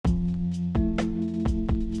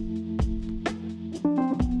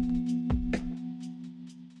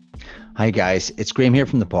Hi guys, it's Graham here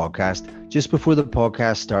from the podcast. Just before the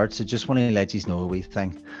podcast starts, I just want to let you know a wee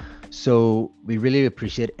thing. So we really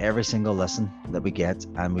appreciate every single listen that we get,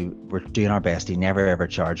 and we're doing our best to never ever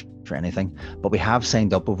charge for anything. But we have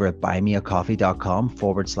signed up over at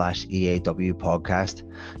buymeacoffee.com/EAW podcast.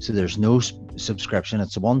 So there's no subscription.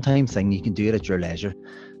 It's a one-time thing. You can do it at your leisure.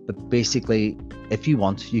 But basically, if you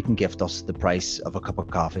want, you can gift us the price of a cup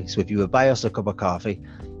of coffee. So if you would buy us a cup of coffee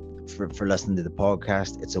for listening to the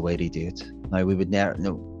podcast, it's a way to do it. Now, we would never,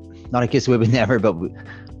 no, not in case we would never, but we're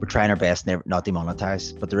trying our best never not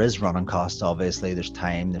demonetize. But there is running costs, obviously. There's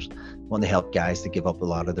time. There's want to help guys to give up a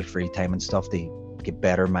lot of their free time and stuff to get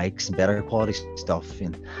better mics and better quality stuff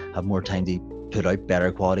and have more time to put out better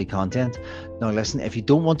quality content. Now, listen, if you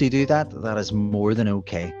don't want to do that, that is more than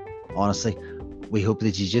okay. Honestly, we hope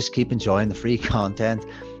that you just keep enjoying the free content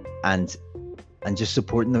and just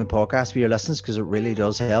supporting the podcast for your listens, because it really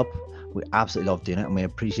does help. We absolutely love doing it, and we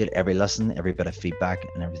appreciate every listen, every bit of feedback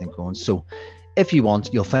and everything going. So if you want,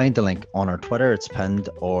 you'll find the link on our Twitter, it's pinned,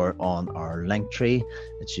 or on our link tree.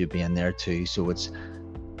 It should be in there too. So it's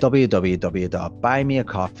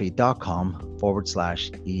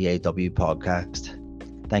www.buymeacoffee.com/EAW podcast.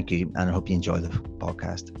 Thank you, and I hope you enjoy the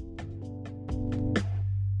podcast.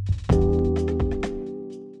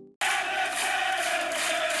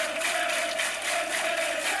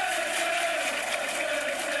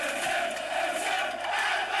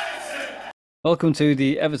 Welcome to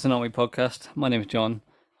the Everton Army podcast. My name is John.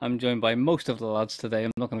 I'm joined by most of the lads today.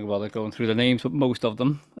 I'm not going to bother going through the names, but most of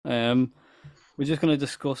them. We're just going to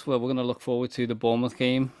discuss where we're going to look forward to the Bournemouth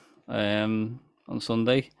game on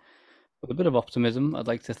Sunday with a bit of optimism, I'd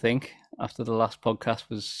like to think, after the last podcast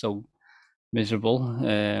was so miserable.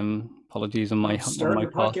 Apologies on my part. Starting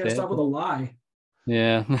the podcast off with a lie.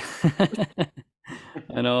 Yeah.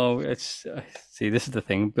 I know. This is the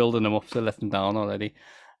thing, building them up to let them down already.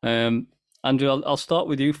 Andrew, I'll start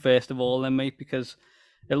with you first of all then, mate, because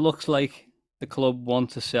it looks like the club want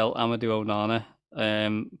to sell Amadou Onana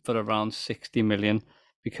for around 60 million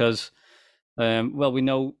because, we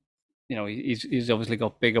know, he's obviously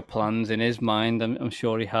got bigger plans in his mind. I'm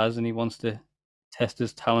sure he has, and he wants to test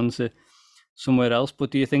his talents somewhere else. But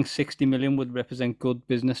do you think 60 million would represent good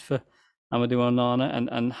business for Amadou Onana?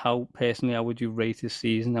 And how would you rate his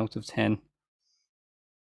season out of 10?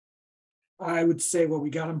 I would say, we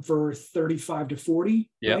got him for 35 to 40,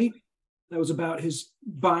 yep. Right? That was about his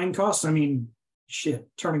buying costs. I mean,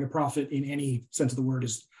 turning a profit in any sense of the word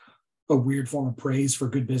is a weird form of praise for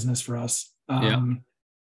good business for us. The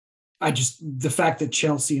fact that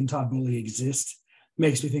Chelsea and Todd Boehly exist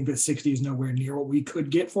makes me think that 60 is nowhere near what we could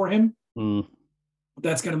get for him.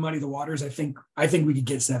 That's going to muddy the waters. I think we could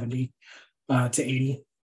get 70 to 80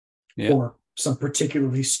 for some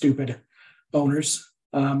particularly stupid owners.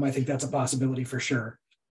 I think that's a possibility for sure.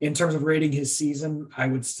 In terms of rating his season, I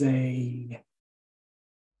would say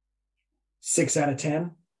 6 out of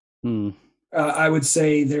 10. I would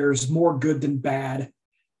say there's more good than bad.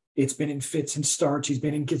 It's been in fits and starts. He's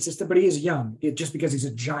been inconsistent, but he is young. Just because he's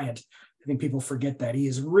a giant, I think people forget that. He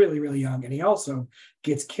is really, really young, and he also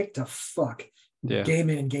gets kicked to fuck game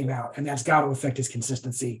in and game out, and that's got to affect his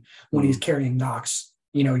consistency when he's carrying knocks,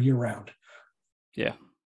 year round. Yeah.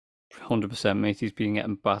 100%, mate. He's been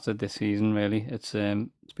getting battered this season, really. It's been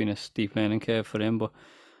a steep learning curve for him. But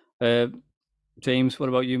James, what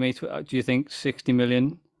about you, mate? Do you think 60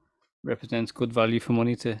 million represents good value for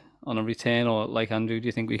money on a return, or like Andrew, do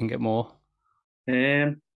you think we can get more?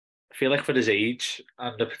 I feel like for his age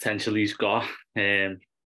and the potential he's got, I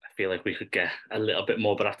feel like we could get a little bit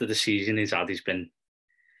more. But after the season he's been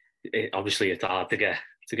obviously it's hard to get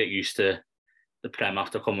used to the Prem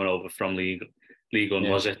after coming over from League One,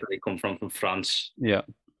 was it? They come from France. Yeah.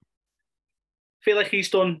 I feel like he's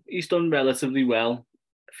done relatively well.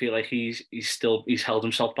 I feel like he's held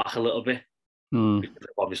himself back a little bit. Because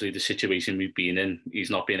obviously the situation we've been in, he's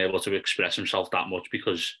not been able to express himself that much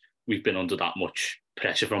because we've been under that much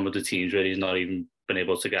pressure from other teams where he's not even been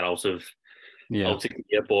able to get out of gear.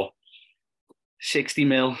 But 60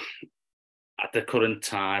 mil at the current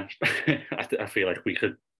time, I feel like we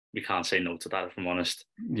can't say no to that, if I'm honest.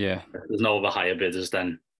 Yeah. If there's no other higher bidders,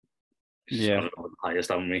 then the highest,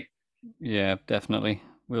 haven't we? Yeah, definitely.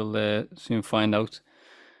 We'll soon find out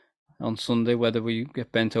on Sunday whether we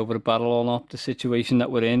get bent over a barrel or not. The situation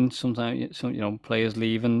that we're in, sometimes players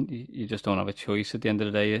leaving, you just don't have a choice at the end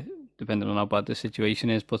of the day, depending on how bad the situation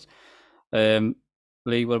is. But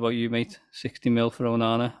Lee, what about you, mate? 60 mil for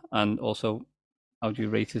Onana, and also how do you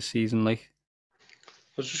rate his season like?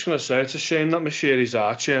 I was just going to say, it's a shame that Mashiri's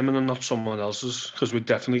our chairman and not someone else's, because we'd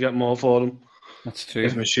definitely get more for him. That's true.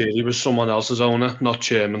 If Mashiri was someone else's owner, not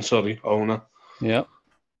chairman, owner. Yeah.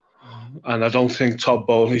 And I don't think Todd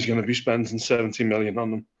Bowley's going to be spending 70 million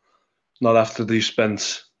on them. Not after they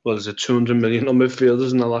spent, 200 million on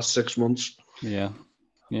midfielders in the last 6 months. Yeah.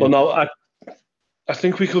 But no, I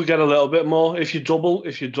think we could get a little bit more. If you double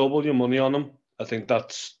your money on them, I think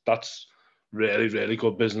that's really, really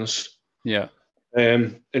good business. Yeah.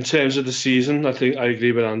 In terms of the season, I think I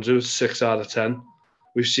agree with Andrew. It's 6 out of 10.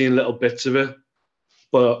 We've seen little bits of it,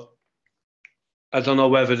 but I don't know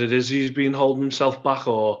whether it is he's been holding himself back,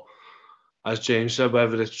 or, as James said,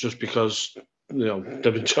 whether it's just because the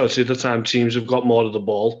majority of the time teams have got more of the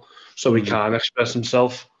ball, so he can't express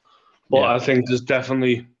himself. But I think there's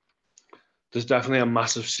definitely a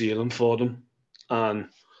massive ceiling for them, and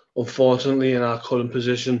unfortunately, in our current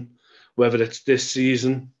position, whether it's this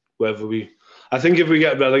season, I think if we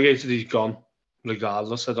get relegated, he's gone.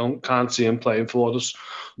 Regardless, can't see him playing for us.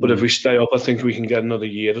 But if we stay up, I think we can get another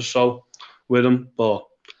year or so with him. But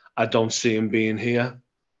I don't see him being here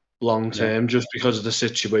long term, just because of the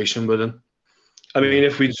situation with him. I mean,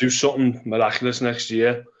 if we do something miraculous next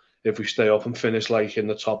year, if we stay up and finish like in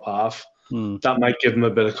the top half, that might give him a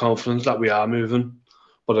bit of confidence that we are moving.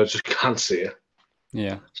 But I just can't see it.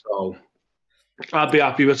 Yeah. So I'd be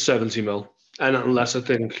happy with 70 mil, and unless I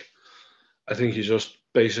think he's just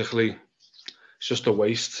basically. It's just a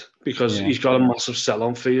waste, because he's got a massive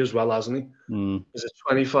sell-on fee as well, hasn't he? Is it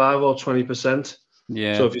 25 or 20%?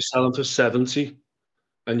 Yeah. So if you sell him for 70,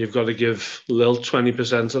 and you've got to give Lil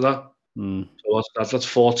 20% of that, so what's that? That's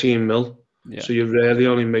 14 mil. Yeah. So you're really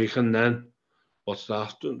only making then, what's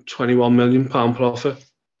that? £21 million profit.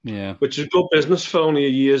 Yeah. Which is good business for only a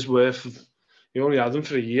year's worth. You only had them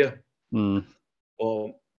for a year.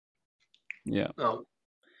 Or no.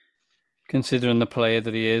 Considering the player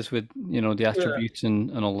that he is, with the attributes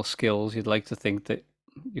and all the skills, you'd like to think that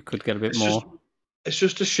you could get a bit more. It's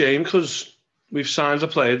just a shame, because we've signed a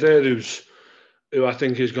player there who I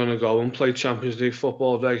think is going to go and play Champions League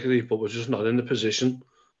football regularly, but we're just not in the position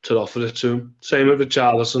to offer it to him. Same with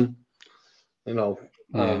Richarlison,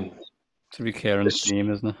 It's a recurring theme,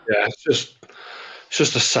 isn't it? Yeah, it's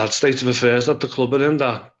just a sad state of affairs that the club are in,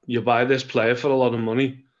 that you buy this player for a lot of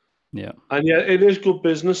money. Yeah. And it is good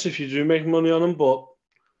business if you do make money on them, but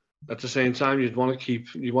at the same time, you want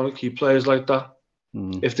to keep players like that.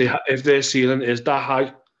 If their ceiling is that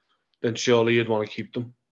high, then surely you'd want to keep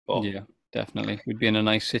them. But yeah, definitely. We'd be in a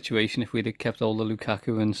nice situation if we'd have kept all the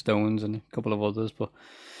Lukaku and Stones and a couple of others, but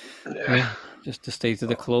just the state of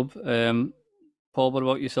the club. Paul, what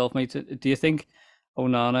about yourself, mate? Do you think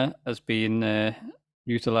Onana has been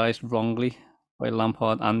utilised wrongly by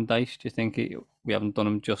Lampard and Dyche? Do you think we haven't done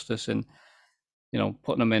him justice in,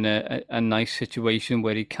 putting him in a nice situation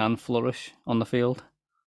where he can flourish on the field?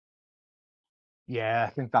 Yeah, I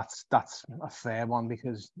think that's a fair one,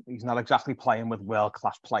 because he's not exactly playing with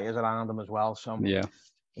world-class players around him as well. So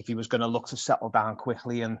if he was going to look to settle down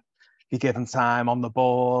quickly and be given time on the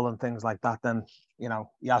ball and things like that, then he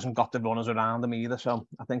hasn't got the runners around him either. So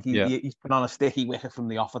I think he's put on a sticky wicket from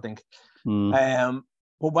the off, I think.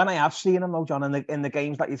 But when I have seen him, though, John, in the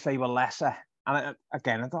games that you'd say were lesser, and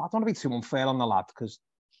again, I don't want to be too unfair on the lad, because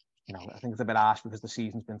I think it's a bit harsh because the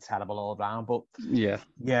season's been terrible all round. But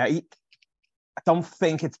I don't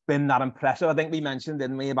think it's been that impressive. I think we mentioned,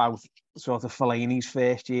 didn't we, about sort of Fellaini's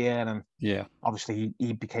first year, and obviously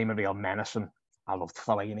he became a real menace, and I loved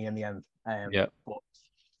Fellaini in the end. But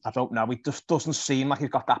I don't know. It just doesn't seem like he's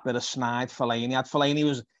got that bit of snide. Fellaini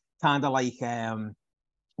was kind of like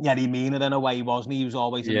he mean it in a way, wasn't he? He was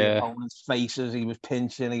always in the opponent's faces. He was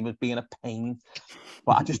pinching. He was being a pain.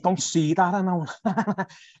 But I just don't see that. I know. I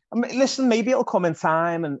mean, listen, maybe it'll come in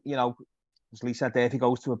time, and as Lee said there, if he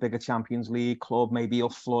goes to a bigger Champions League club, maybe he'll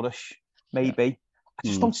flourish. Maybe. I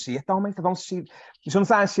just don't see it, though, mate. I don't see. You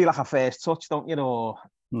sometimes see like a first touch, don't you? Or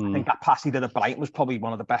I think that pass he did at Brighton was probably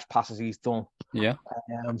one of the best passes he's done. Yeah.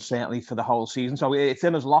 Certainly for the whole season. So it's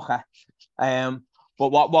in his locker.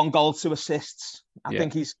 But what 1 goal, 2 assists. I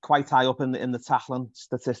think he's quite high up in the tackling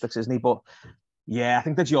statistics, isn't he? But yeah, I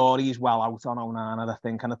think the jury's well out on Onana, I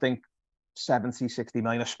think. And I think 70, 60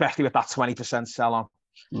 million, especially with that 20% sell-on.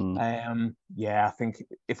 I think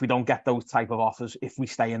if we don't get those type of offers, if we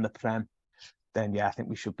stay in the Prem, then I think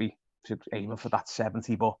we should be aiming for that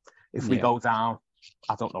 70. But if we go down,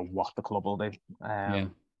 I don't know what the club will do.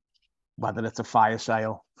 Whether it's a fire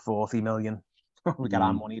sale, 40 million, we get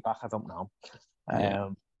our money back, I don't know.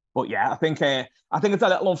 But I think it's a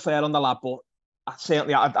little unfair on the lad, but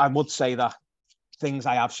I would say that things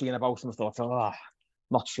I have seen about him, I thought,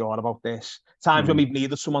 not sure about this. Times when we've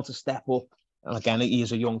needed someone to step up, and again, he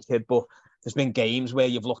is a young kid, but there's been games where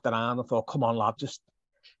you've looked around and thought, come on, lad, just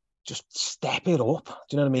step it up. Do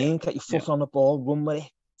you know what I mean? Get your foot on the ball, run with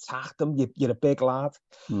it, attack them. You're a big lad.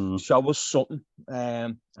 Show us something.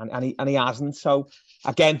 And he hasn't. So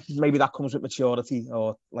again, maybe that comes with maturity,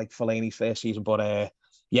 or like Fellaini's first season. But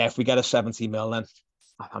yeah, if we get a 70 mil, then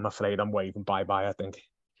I'm afraid I'm waving bye-bye, I think.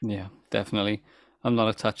 Yeah, definitely. I'm not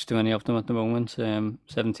attached to any of them at the moment.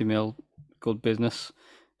 70 mil, good business.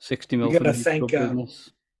 60 mil for good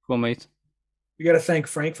business. Go on, mate. You got to thank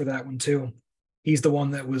Frank for that one too. He's the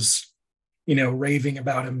one that was, raving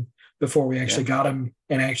about him before we actually got him,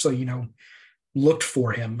 and actually, looked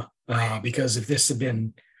for him. Because if this had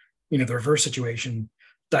been, the reverse situation,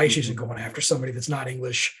 Dyche isn't going after somebody that's not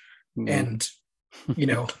English and,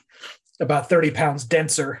 about 30 pounds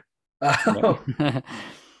denser.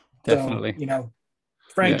 Definitely. So,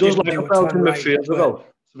 Frank does like a Belgian midfielder, though,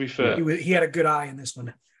 to be fair. He had a good eye in this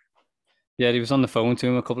one. Yeah, he was on the phone to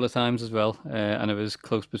him a couple of times as well, and it was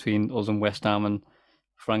close between us and West Ham, and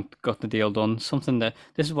Frank got the deal done. Something that,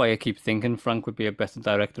 this is why I keep thinking Frank would be a better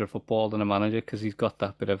director of football than a manager, because he's got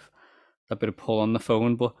that bit of pull on the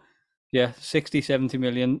phone. But yeah, 60, 70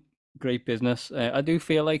 million, great business. I do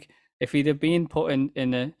feel like if he'd have been put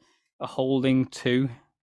in a holding two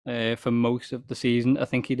for most of the season, I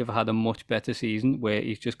think he'd have had a much better season where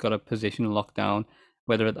he's just got a position locked down,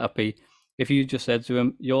 whether that be, if you just said to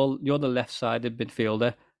him, you're the left-sided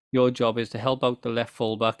midfielder, your job is to help out the left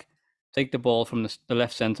fullback, take the ball from the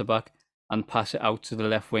left centre-back and pass it out to the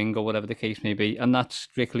left wing or whatever the case may be, and that's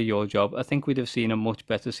strictly your job. I think we'd have seen a much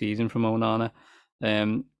better season from Onana.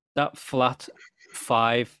 That flat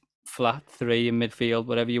 5, flat 3 in midfield,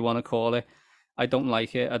 whatever you want to call it, I don't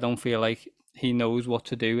like it. I don't feel like he knows what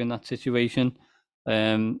to do in that situation.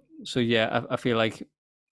 So yeah, I feel like,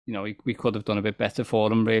 we could have done a bit better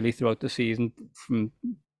for him really throughout the season from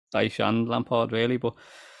Dyche and Lampard really. But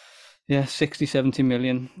yeah, 60, 70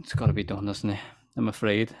 million, it's got to be done, doesn't it? I'm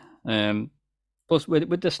afraid. Plus with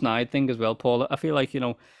the Sneijder thing as well, Paul, I feel like,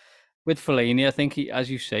 with Fellaini, I think he,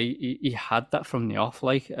 as you say, he had that from the off.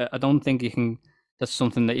 Like, I don't think that's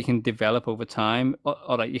something that you can develop over time.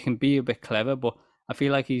 All right, you can be a bit clever, but I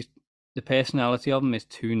feel like the personality of him is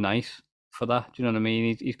too nice for that. Do you know what I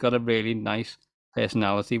mean? He's got a really nice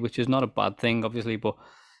personality, which is not a bad thing, obviously, but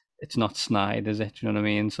it's not Sneijder, is it? Do you know what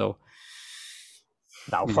I mean? So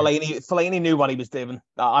no, Fellaini knew what he was doing.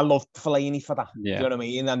 I loved Fellaini for that. Yeah. Do you know what I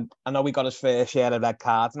mean? And I know he got his fair share of red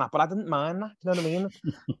cards and that, but I didn't mind that. Do you know what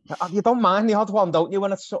I mean? You don't mind the odd one, don't you?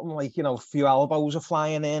 When it's something like, a few elbows are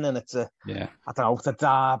flying in and it's I don't know, it's a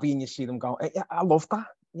derby and you see them go. I love that.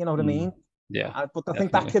 You know what I mean? Yeah. But I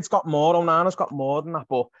think that kid's got more. Onana's got more than that.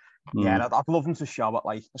 But yeah, I'd love him to show it,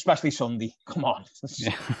 like, especially Sunday. Come on.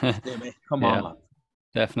 Come on, lad.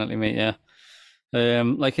 Definitely, mate. Yeah.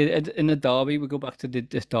 Like in the derby, we go back to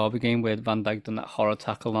this derby game where Van Dijk done that horror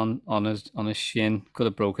tackle on his shin, could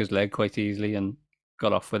have broke his leg quite easily and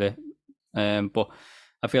got off with it. But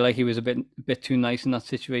I feel like he was a bit too nice in that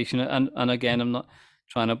situation. And again, I'm not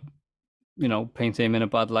trying to, paint him in a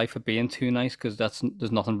bad light for being too nice, because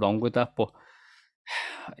there's nothing wrong with that. But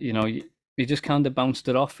he just kind of bounced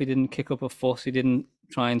it off. He didn't kick up a fuss. He didn't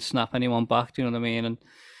try and snap anyone back. Do you know what I mean? And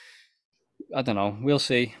I don't know. We'll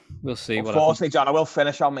see. Unfortunately, John, I will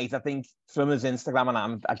finish on, mate. I think from his Instagram,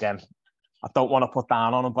 and again, I don't want to put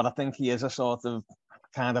down on him, but I think he is a sort of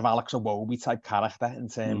kind of Alex Iwobi type character in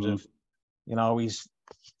terms of,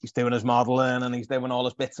 he's doing his modelling and he's doing all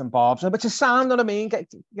his bits and bobs, which is sound, what I mean? Get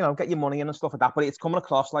your money in and stuff like that. But it's coming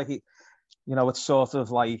across like it's sort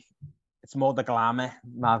of like, it's more the glamour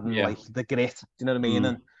rather than like the grit. Do you know what I mean?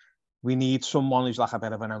 And we need someone who's like a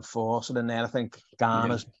bit of an enforcer in there. I think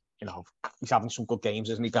Garner's, he's having some good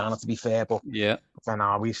games, isn't he, Garner, to be fair? But yeah, I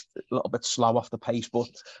know he's a little bit slow off the pace. But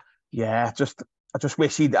yeah, I just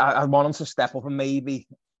wish I want him to step up, and maybe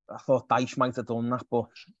I thought Dyche might have done that, but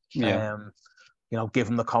give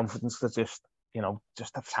him the confidence to just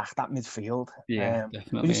attack that midfield. Yeah,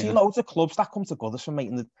 definitely. You see loads of clubs that come to Goodison,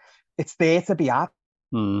 mate, and it's there to be had.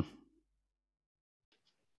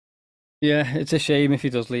 Yeah, it's a shame if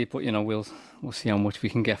he does leave, but we'll see how much we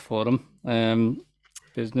can get for him.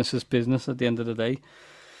 Business is business at the end of the day.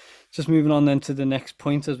 Just moving on then to the next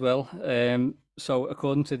point as well. So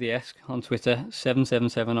according to the Esk on Twitter,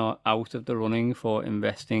 777 are out of the running for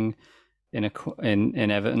investing in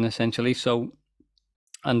Everton, essentially. So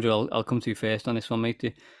Andrew, I'll come to you first on this one, mate.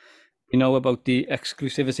 Do you know about the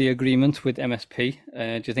exclusivity agreement with MSP?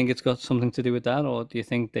 Do you think it's got something to do with that, or do you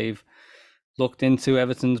think they've looked into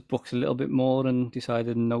Everton's books a little bit more and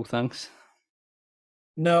decided no thanks?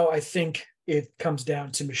 No, I think it comes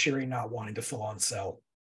down to Mashiri not wanting to full on sell,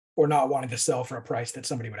 or not wanting to sell for a price that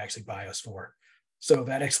somebody would actually buy us for. So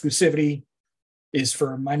that exclusivity is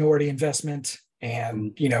for minority investment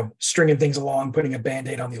and, stringing things along, putting a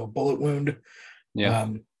Band-Aid on the old bullet wound. Yeah.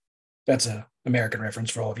 That's a American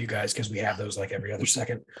reference for all of you guys because we have those like every other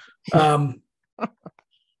second.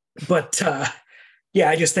 But yeah,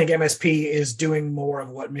 I just think MSP is doing more of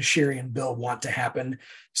what Mashiri and Bill want to happen.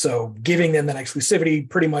 So giving them that exclusivity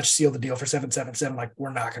pretty much sealed the deal for 777. Like,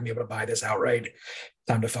 we're not going to be able to buy this outright.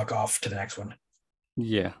 Time to fuck off to the next one.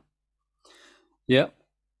 Yeah. Yeah.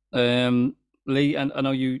 Lee, and I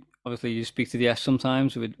know you obviously you speak to the S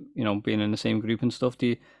sometimes with, you know, being in the same group and stuff.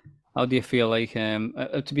 How do you feel like,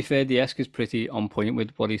 to be fair, the Esk is pretty on point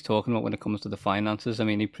with what he's talking about when it comes to the finances. I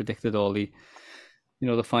mean, he predicted all the, you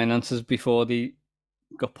know, the finances before they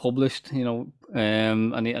got published, you know,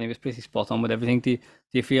 and he was pretty spot on with everything. Do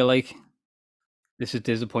you feel like this is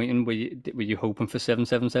disappointing? Were you hoping for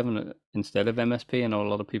 777 instead of MSP? I know a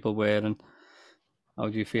lot of people were, and how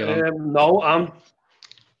do you feel? No,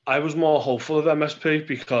 I was more hopeful of MSP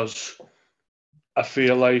because I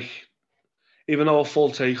feel like even though a full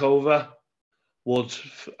takeover would,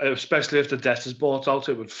 especially if the debt is bought out,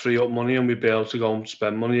 it would free up money and we'd be able to go and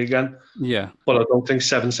spend money again. Yeah. But I don't think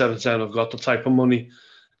 777 have got the type of money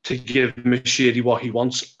to give Mashiri what he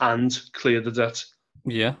wants and clear the debt.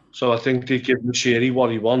 Yeah. So I think they give Mashiri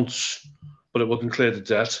what he wants, but it wouldn't clear the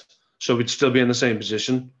debt. So we'd still be in the same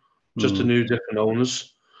position, just a new, different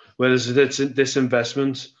owners. Whereas this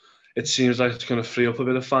investment, it seems like it's going to free up a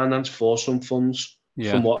bit of finance for some funds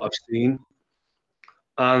from what I've seen.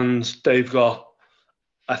 And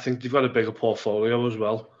I think they've got a bigger portfolio as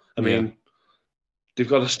well. I mean, they've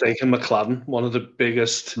got a stake in McLaren, one of the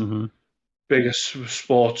biggest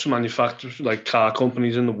sports manufacturers, like car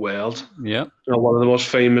companies in the world. Yeah. You know, one of the most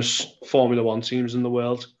famous Formula One teams in the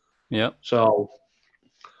world. Yeah. So,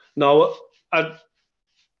 no, I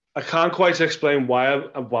can't quite explain why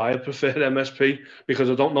I prefer MSP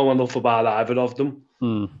because I don't know enough about either of them.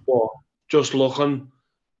 But just looking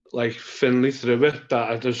like Finley through it,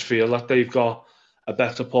 that I just feel that they've got a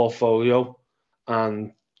better portfolio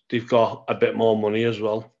and they've got a bit more money as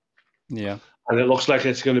well. Yeah. And it looks like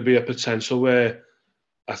it's going to be a potential where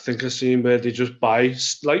I think I've seen where they just buy,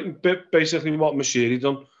 like basically what Mashiri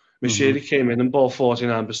done. Mashiri came in and bought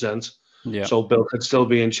 49%. Yeah. So Bill could still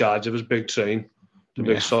be in charge of his big train, the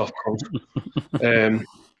big soft cunt.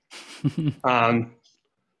 And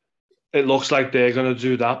it looks like they're going to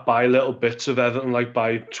do that, buy little bits of everything, like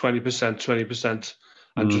buy 20%,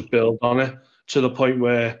 and just build on it to the point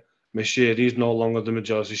where Mashiri is no longer the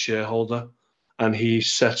majority shareholder and he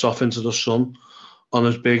sets off into the sun on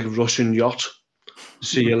his big Russian yacht.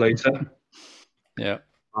 See you later. Yeah.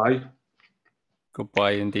 Bye.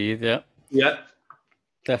 Goodbye indeed, yeah. Yeah.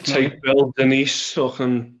 Definitely. Take Bill, Denise,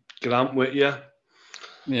 fucking Grant with you.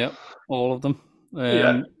 Yeah, all of them.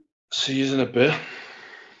 Yeah. See you in a bit.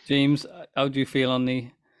 James, how do you feel on the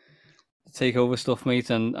takeover stuff, mate?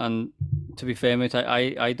 And to be fair, mate,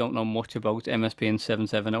 I don't know much about MSP and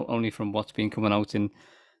 77, only from what's been coming out in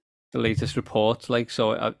the latest reports. Like,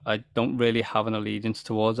 so I don't really have an allegiance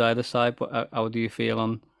towards either side. But how do you feel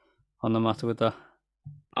on the matter with that?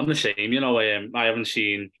 I'm the same. You know, I haven't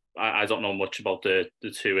seen. I don't know much about the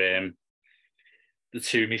two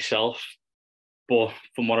myself. But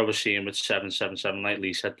from what I was seeing with 777, like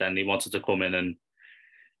Lee said, then he wanted to come in and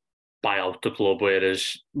buy out the club,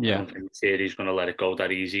 whereas I don't think he's going to let it go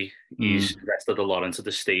that easy. He's invested a lot into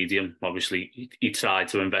the stadium. Obviously, he tried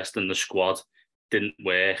to invest in the squad, didn't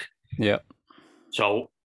work. Yeah. So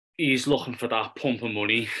he's looking for that pump of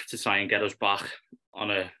money to try and get us back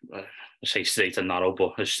on I say straight and narrow,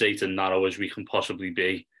 but as straight and narrow as we can possibly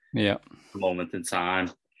be. Yeah. At the moment in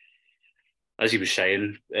time. As he was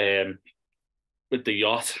saying, with the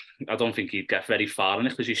yacht, I don't think he'd get very far in it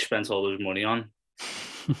because he spent all his money on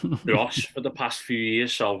Ross for the past few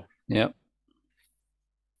years. So yeah,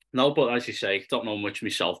 no, but as you say, don't know much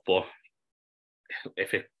myself. But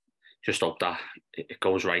if it just hope that it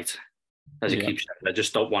goes right, as he keeps saying, I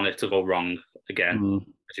just don't want it to go wrong again.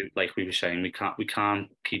 Like we were saying, we can't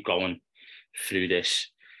keep going through this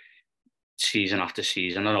season after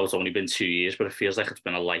season. I know it's only been 2 years, but it feels like it's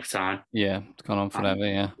been a lifetime. Yeah, it's gone on forever.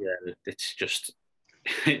 Yeah, it's just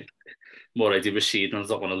more I do recede, and I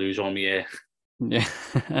don't want to lose on me here. Yeah,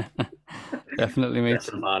 definitely, mate. That's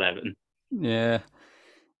about Everton. Yeah,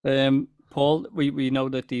 Paul, we know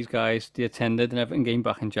that these guys they attended an Everton game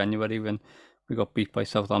back in January when we got beat by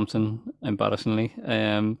Southampton embarrassingly.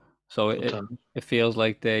 So it feels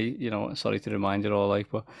like they, you know, sorry to remind you all, like,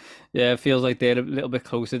 but yeah, it feels like they're a little bit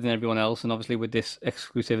closer than everyone else. And obviously with this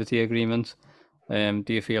exclusivity agreement, do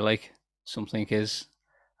you feel like something is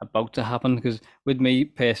about to happen? Because with me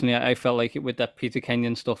personally, I felt like it with that Peter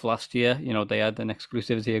Kenyon stuff last year, you know, they had an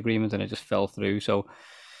exclusivity agreement and it just fell through. So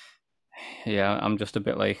yeah, I'm just a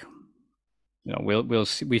bit like, you know,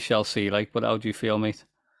 we shall see. Like, but how do you feel, mate?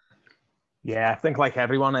 Yeah, I think like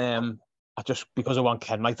everyone, I just, because I want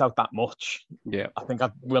Ken Knight out that much, I think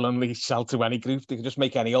I'd willingly sell to any group. They could just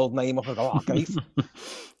make any old name up and go, oh, great.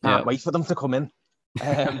 Can't wait for them to come in.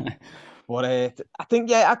 But I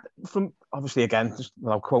think, from obviously, again, just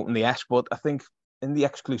without quoting the S, but I think in the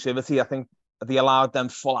exclusivity, I think they allowed them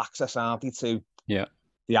full access, aren't they, to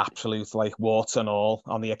the absolute, like, warts and all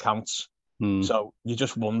on the accounts. So you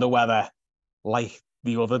just wonder whether, like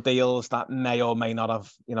the other deals that may or may not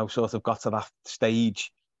have, sort of got to that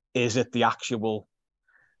stage, is it the actual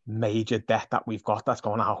major debt that we've got that's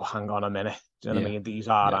going, oh, hang on a minute. Do you know what I mean? These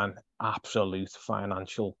are an absolute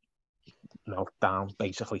financial meltdown,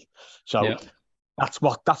 basically. So that's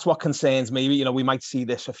what concerns me. We might see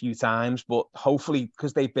this a few times, but hopefully,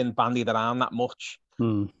 because they've been bandied around that much,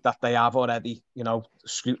 that they have already,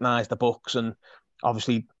 scrutinised the books, and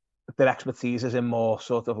obviously their expertise is in more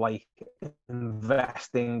sort of like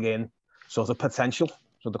investing in sort of potential.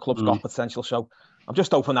 So the club's got potential. So I'm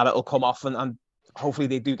just hoping that it'll come off, and hopefully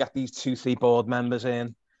they do get these 2-3 board members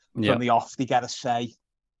in from the off. They get a say,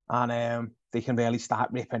 and they can really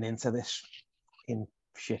start ripping into this in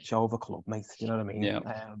shit show of a club, mate. You know what I mean? Yeah.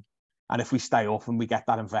 And if we stay up and we get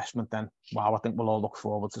that investment, then wow, I think we'll all look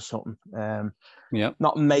forward to something.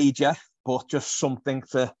 Not major, but just something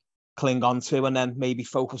to cling on to, and then maybe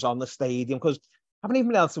focus on the stadium, because I haven't even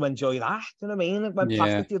been able to enjoy that. Do you know what I mean? I went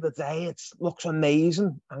past it the other day. It looks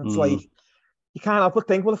amazing, and it's like, you can't help but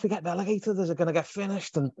think, well, if we get relegated, is it going to get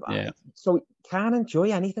finished? And so you can't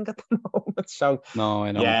enjoy anything at the moment. So no,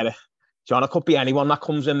 I know. Yeah, John, it could be anyone that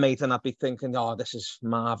comes in, mate, and I'd be thinking, oh, this is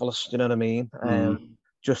marvellous. Do you know what I mean?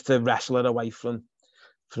 Just to wrestle it away from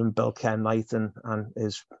Bill Kenwright and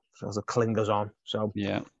his sort of clingers on. So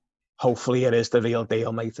hopefully it is the real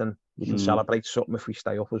deal, mate, and we can celebrate something if we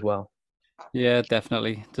stay up as well. Yeah,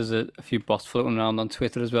 definitely. There's a few bots floating around on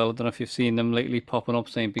Twitter as well. I don't know if you've seen them lately, popping up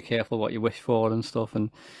saying be careful what you wish for and stuff, and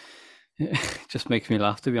it just makes me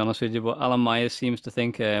laugh, to be honest with you. But Alan Myers seems to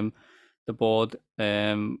think the board,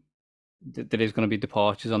 there is going to be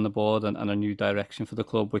departures on the board and a new direction for the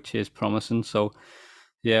club, which is promising. So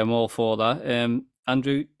yeah, I'm all for that.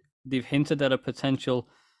 Andrew, they've hinted at a potential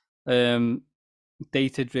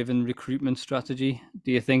data-driven recruitment strategy.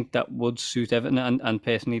 Do you think that would suit Everton? And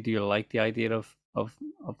personally, do you like the idea of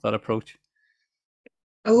that approach?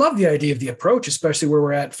 I love the idea of the approach, especially where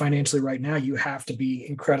we're at financially right now. You have to be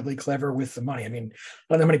incredibly clever with the money. I mean,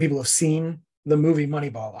 I don't know how many people have seen the movie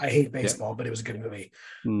Moneyball. I hate baseball, but it was a good movie.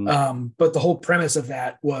 But the whole premise of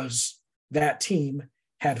that was that team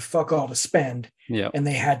had fuck all to spend, and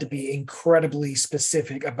they had to be incredibly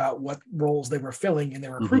specific about what roles they were filling in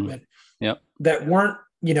their recruitment that weren't,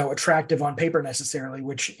 attractive on paper necessarily,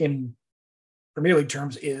 which in Premier League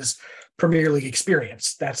terms is Premier League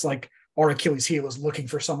experience. That's like our Achilles heel, is looking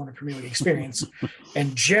for someone with Premier League experience.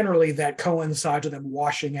 And generally that coincides with them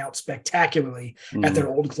washing out spectacularly at their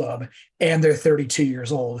old club, and they're 32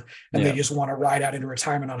 years old, and they just want to ride out into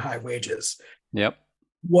retirement on high wages.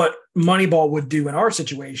 What Moneyball would do in our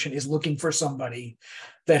situation is looking for somebody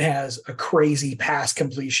that has a crazy pass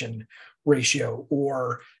completion ratio,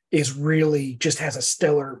 or is really just has a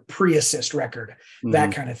stellar pre-assist record,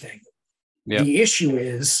 that kind of thing. The issue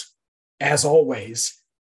is, as always,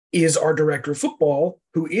 is our director of football,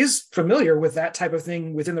 who is familiar with that type of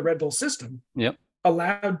thing within the Red Bull system,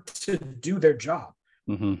 allowed to do their job.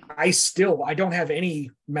 I don't have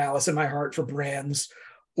any malice in my heart for Brands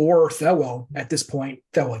or Thelwell at this point,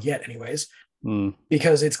 Thelwell yet anyways,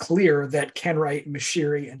 because it's clear that Kenwright,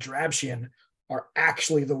 Mashiri, and Drabshian are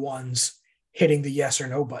actually the ones hitting the yes or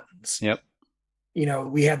no buttons.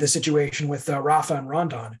 We had the situation with Rafa and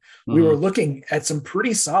Rondon. We were looking at some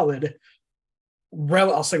pretty solid,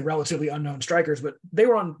 I'll say relatively unknown strikers, but they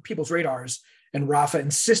were on people's radars, and Rafa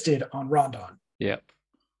insisted on Rondon.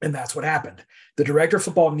 And that's what happened. The director of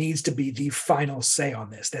football needs to be the final say on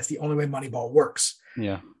this. That's the only way Moneyball works.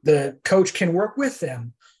 The coach can work with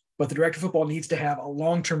them, but the director of football needs to have a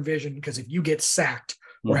long-term vision, because if you get sacked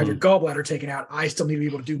or have your gallbladder taken out, I still need to be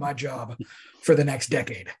able to do my job for the next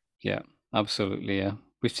decade. Yeah, absolutely. Yeah.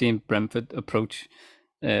 We've seen Brentford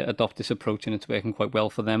adopt this approach, and it's working quite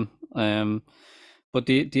well for them. But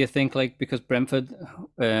do you think, like, because Brentford,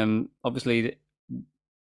 obviously,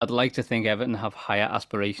 I'd like to think Everton have higher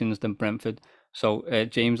aspirations than Brentford. So,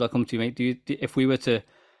 James, I'll come to you, mate. If we were to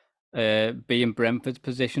be in Brentford's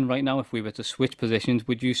position right now, if we were to switch positions,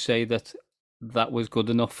 would you say that was good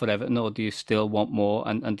enough for Everton, or do you still want more?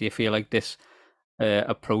 And do you feel like this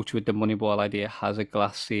approach with the Moneyball idea has a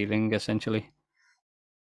glass ceiling, essentially?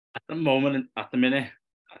 At the moment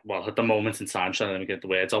in time, trying to get the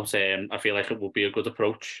words out, I feel like it would be a good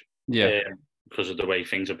approach. Because of the way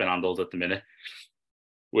things have been handled at the minute,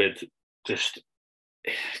 with just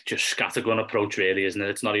scattergun approach, really, isn't it?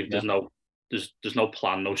 It's not even there's no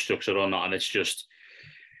plan, no structure or nothing. It's just,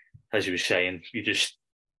 as you were saying, you just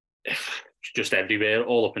everywhere,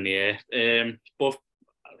 all up in the air. But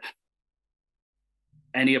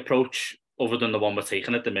any approach other than the one we're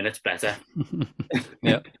taking at the minute's better.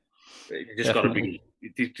 Yeah, you just got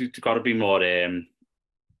to be more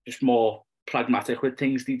just more pragmatic with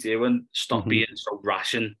things they do, and stop being so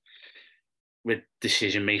rash with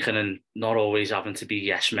decision making, and not always having to be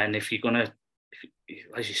yes men. If you're gonna,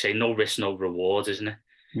 as you say, no risk, no reward, isn't it?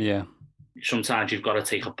 Yeah. Sometimes you've got to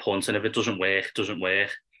take a punt, and if it doesn't work, it doesn't work.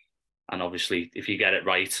 And obviously, if you get it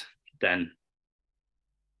right, then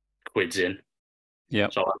quid's in. Yeah.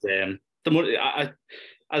 So the money,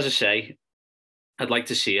 as I say, I'd like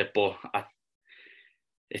to see it, but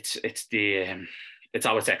it's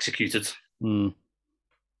how it's executed.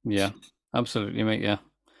 Yeah, absolutely, mate. Yeah,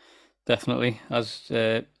 definitely. As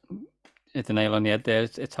hit the nail on the head there.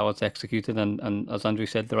 It's how it's executed, and as Andrew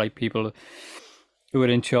said, the right people who are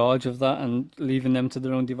in charge of that and leaving them to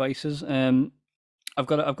their own devices. I've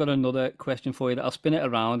got another question for you that I'll spin it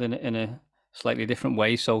around in a slightly different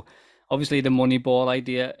way. So obviously the money ball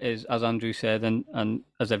idea is, as Andrew said, and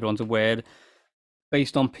as everyone's aware,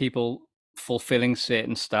 based on people fulfilling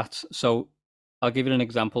certain stats. So I'll give you an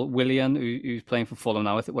example. Willian, who's playing for Fulham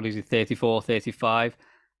now, what is he, 34, 35?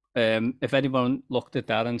 If anyone looked at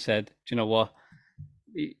that and said, do you know what,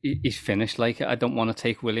 he's finished, like, I don't want to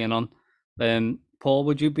take Willian on. Paul,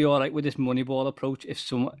 would you be all right with this money ball approach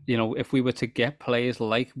if we were to get players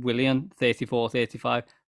like Willian, 34, 35,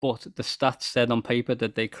 but the stats said on paper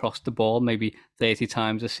that they crossed the ball maybe 30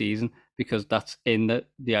 times a season because that's in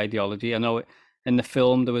the ideology? I know in the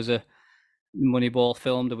film, there was a Moneyball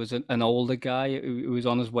film, there was an older guy who was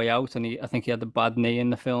on his way out, and I think he had a bad knee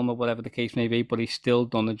in the film or whatever the case may be, but he's still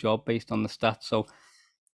done the job based on the stats. So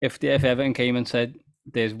if Everton came and said,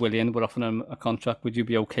 there's Willian, we're offering him a contract, would you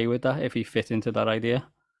be okay with that if he fit into that idea?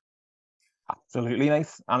 Absolutely, mate.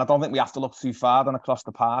 And I don't think we have to look too far than across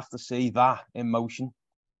the path to see that in motion.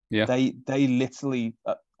 Yeah, they literally,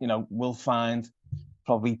 will find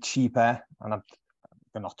probably cheaper, and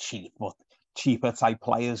they're not cheap, but cheaper type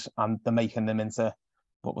players, and they're making them into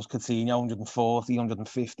what was Coutinho, 140,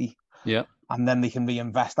 150. Yeah, and then they can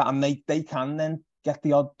reinvest that, and they can then get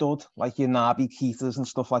the odd dud like your Naby Keitas and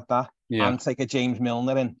stuff like that. Yeah, and take a James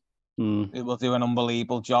Milner in. It will do an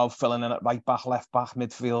unbelievable job filling in at right back, left back,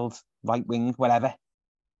 midfield, right wing, wherever.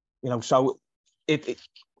 So if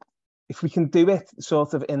we can do it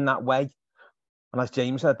sort of in that way, and as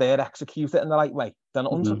James said, they're execute it in the right way, then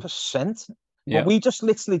 100%. But we just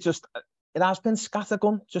literally it has been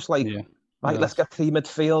scattergun, just like, let's get 3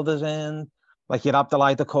 midfielders in. Like your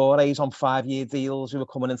Abdoulaye Doucoure on 5-year deals who are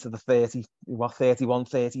coming into the 31,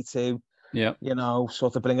 32. Yeah.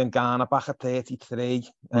 Sort of bringing Ghana back at 33.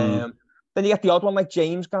 Then you get the odd one like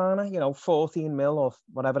James Garner, 14 mil or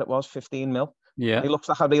whatever it was, 15 mil. Yeah. And he looks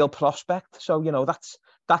like a real prospect. So,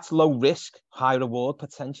 that's low risk, high reward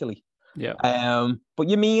potentially. Yeah. But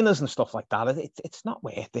your Minas and stuff like that, it's not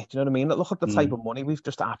worth it. Do you know what I mean? Look at the type of money we've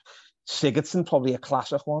just had. Sigurdsson, probably a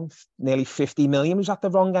classic one, nearly 50 million. He was at the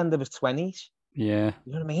wrong end of his 20s. Yeah.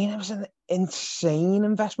 You know what I mean? It was an insane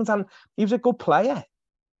investment, and he was a good player.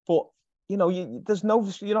 But you're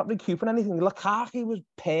not recouping anything. Lukaku was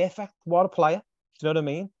perfect. What a player. Do you know what I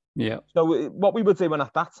mean? Yeah. So what we were doing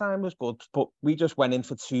at that time was good, but we just went in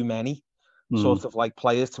for too many sort of like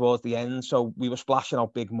players towards the end. So we were splashing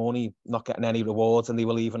out big money, not getting any rewards, and they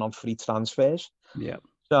were leaving on free transfers. Yeah.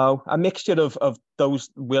 So a mixture of those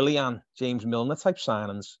Willian, James Milner type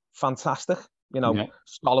signings, fantastic.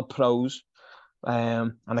 Solid pros.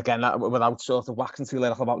 And again, that, without sort of waxing too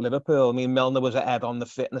lyrical about Liverpool, I mean, Milner was ahead on the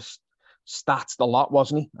fitness stats a lot,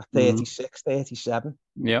 wasn't he? At 36, 37.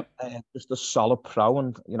 Yeah. Just a solid pro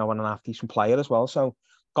and, and a half decent player as well. So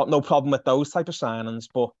got no problem with those type of signings.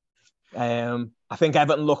 But I think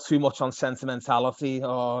Everton looked too much on sentimentality.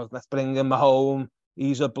 Oh, let's bring him home.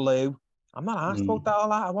 He's a blue. I'm not asked about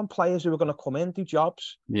that. I want players who are going to come in, do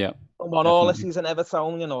jobs. Yeah. I want all this season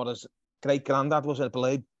Evertonian, or his great granddad was a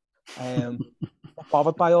blue. Not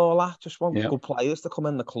bothered by all that. Just want good players to come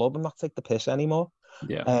in the club and not take the piss anymore.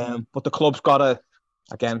 Yeah. But the club's got to,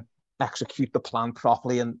 again, execute the plan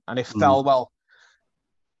properly. And if Thelwell,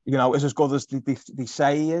 is as good as they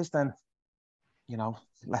say he is, then,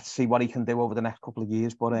 let's see what he can do over the next couple of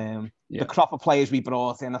years. But the crop of players we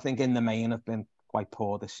brought in, I think in the main have been quite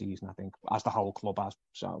poor this season, I think, as the whole club has.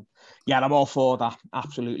 So, yeah, I'm all for that.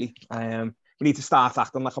 Absolutely. We need to start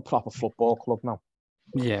acting like a proper football club now.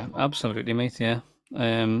 Yeah, absolutely, mate. Yeah.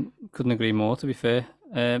 Couldn't agree more, to be fair.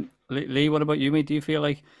 Lee, what about you, mate? Do you feel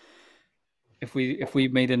like if we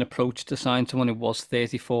made an approach to sign someone who was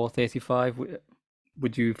 34, 35,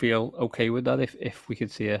 would you feel okay with that if we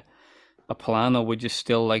could see a plan, or would you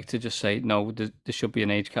still like to just say no, there should be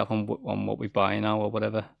an age cap on what we buy now or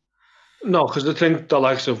whatever? No, because I think the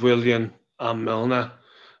likes of Willian and Milner,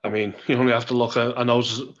 I mean, you only have to look at, I know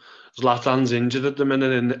Zlatan's injured at the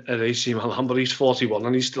minute at AC Milan, but he's 41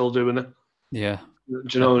 and he's still doing it. Yeah. Do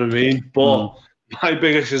you know what I mean? But my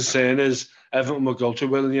biggest concern is Everton will go to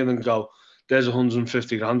Willian and go, there's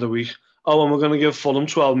 150 grand a week. Oh, and we're going to give Fulham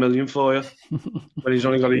 12 million for you. But he's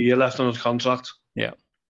only got a year left on his contract. Yeah.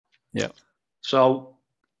 Yeah. So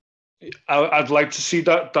I'd like to see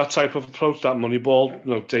that type of approach, that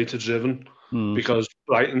Moneyball, data driven, because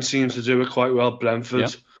Brighton seems to do it quite well.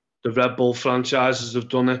 Brentford, the Red Bull franchises have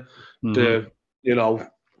done it.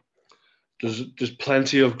 There's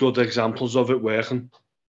plenty of good examples of it working.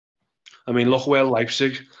 I mean, look where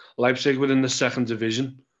Leipzig were in the second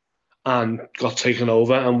division and got taken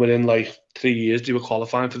over, and within 3 years they were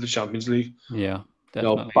qualifying for the Champions League. Yeah,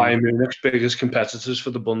 definitely. Bayern Munich's biggest competitors for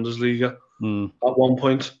the Bundesliga at one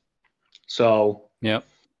point. So yeah,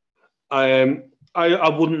 I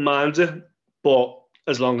wouldn't mind it, but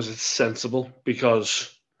as long as it's sensible,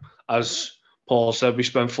 because as Paul said, we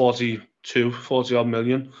spent 40 odd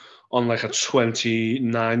million on a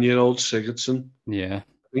 29-year-old Sigurdsson. Yeah,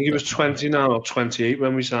 I think he was 20 now or 28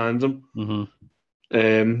 when we signed him.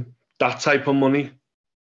 That type of money,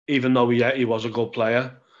 even though he was a good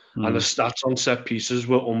player, and the stats on set pieces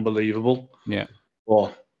were unbelievable. Yeah,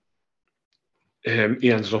 but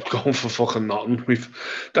he ended up going for fucking nothing.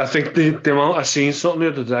 I think the amount I seen something the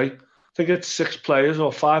other day, I think it's 6 players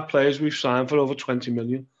or 5 players we've signed for over 20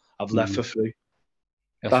 million. I've left for free.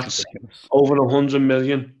 That's over 100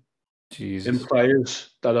 million in players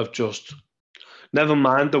that have just, never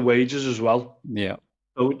mind the wages as well. Yeah.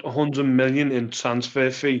 So 100 million in transfer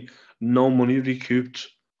fee, no money recouped.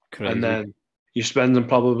 Crazy. And then you're spending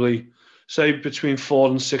probably, say, between 4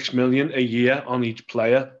 and 6 million a year on each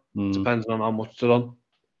player, depending on how much they're on.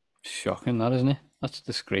 Shocking, that, isn't it? That's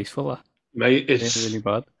disgraceful, that. Mate, it's really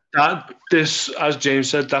bad. This, as James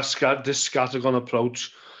said, this scattergun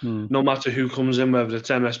approach, no matter who comes in, whether it's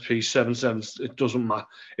MSP, 7, it doesn't matter.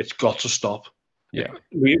 It's got to stop. Yeah.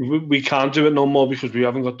 We can't do it no more because we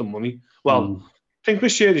haven't got the money. Well, I think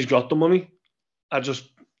this year he's got the money. This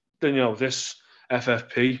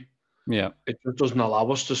FFP, it doesn't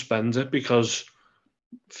allow us to spend it because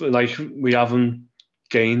we haven't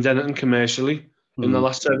gained anything commercially in the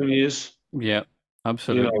last 7 years. Yeah,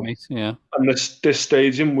 absolutely, mate. Yeah. And this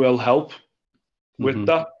stadium will help with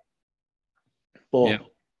that. But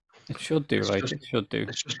it should do, it should do.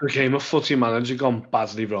 It's just became a footy manager gone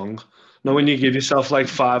badly wrong. Now, when you give yourself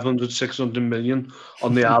 500, 600 million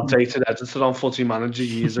on the outdated editor on Footy Manager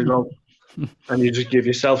years ago, and you just give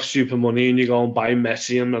yourself super money and you go and buy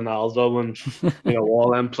Messi and Ronaldo and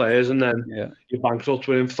all them players, and then you're bankrupt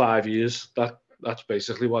within 5 years. That's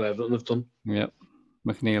basically what Everton have done. Yeah,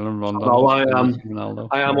 McNeil and Rondon. No,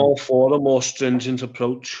 I am all for a more stringent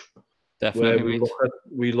approach. Definitely. Where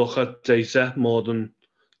we look at data more than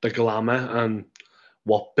the glamour and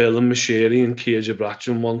what Bill and Mashiri and Kia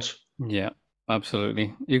Jabrachan want. Yeah,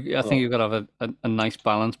 absolutely. I think you've got to have a nice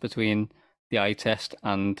balance between the eye test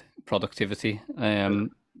and productivity.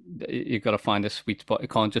 You've got to find a sweet spot. It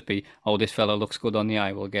can't just be, oh, this fella looks good on the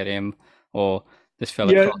eye, we'll get him, or this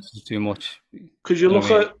fella costs too much. Because you look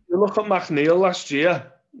at McNeil last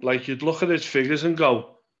year, you'd look at his figures and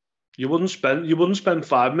go, you wouldn't spend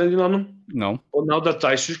 5 million on him. No. But now that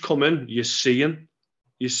Dice has come in, you're seeing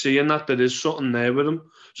that there is something there with him.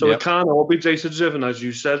 So it can't all be data driven, as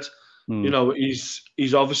you said.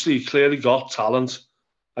 He's obviously clearly got talent.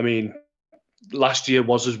 I mean, last year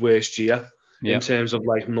was his worst year in terms of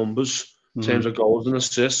numbers, in terms of goals and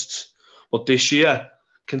assists. But this year,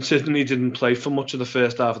 considering he didn't play for much of the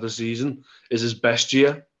first half of the season, is his best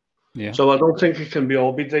year. Yeah. So I don't think it can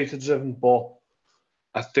all be data driven, but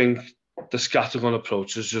I think the scattergun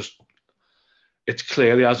approach is it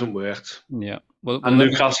clearly hasn't worked. Yeah. And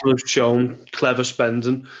Newcastle have shown clever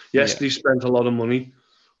spending. Yes, they spent a lot of money,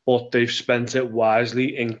 but they've spent it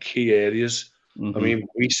wisely in key areas. I mean,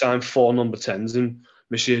 we signed 4 number 10s in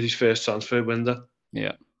Mashiri's first transfer window.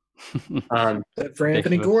 Yeah. And for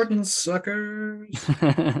Anthony Gordon, suckers.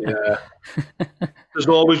 Yeah. There's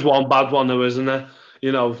always one bad one, though, isn't there?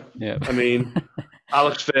 I mean,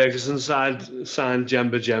 Alex Ferguson signed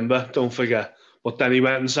Jemba, don't forget. But then he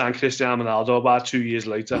went and signed Cristiano Ronaldo about 2 years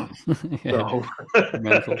later.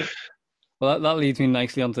 Mental. Well, that leads me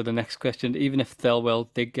nicely on to the next question. Even if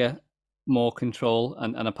Thelwell did get more control,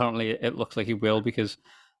 and apparently it looks like he will, because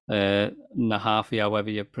Nahafi, however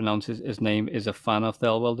you pronounce his name, is a fan of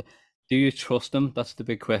Thelwell. Do you trust him? That's the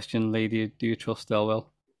big question, lady. Do you trust Thelwell?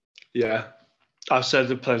 Yeah, I've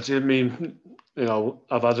said it plenty. I mean,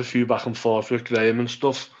 I've had a few back and forth with Graham and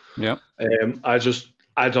stuff. Yeah. I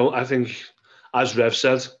think, as Rev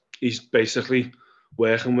said, he's basically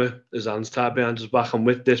working with his hands tied behind his back, and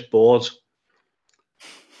with this board,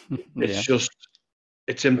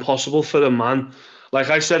 it's impossible for a man. Like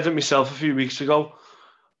I said it myself a few weeks ago,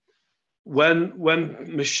 when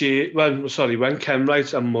Kenwright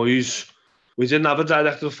and Moyes, we didn't have a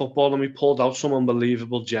director of football, and we pulled out some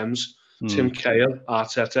unbelievable gems. Tim Cahill,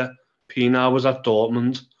 Arteta, Pina was at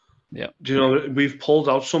Dortmund. Yeah. Do you know, we've pulled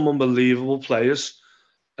out some unbelievable players,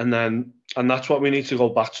 and that's what we need to go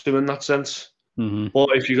back to in that sense. Mm-hmm. But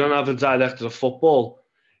if you're going to have a director of football,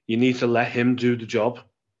 you need to let him do the job.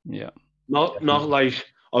 Yeah. Not like,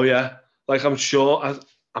 oh yeah, like I'm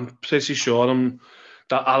pretty sure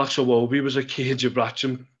that Alex Iwobi was a Kia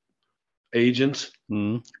Gibraltar agent.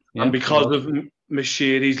 Yeah, and because of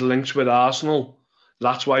Mashiri's links with Arsenal,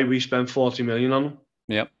 that's why we spent 40 million on him.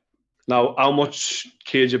 Yep. Now, how much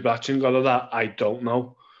Kia Gibraltar got of that, I don't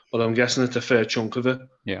know. But I'm guessing it's a fair chunk of it.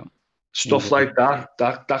 Yeah. Stuff like that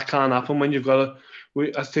can't happen when you've got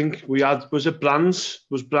I think we had, was it Brands?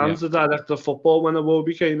 Was Brands the director of football when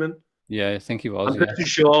Iwobi came in? Yeah, I think he was. I'm pretty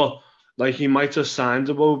sure, like, he might have signed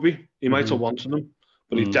Iwobi. He might have wanted him.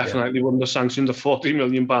 But he definitely wouldn't have sanctioned the £40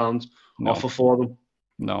 million offer for them.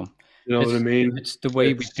 No. You know what I mean? It's the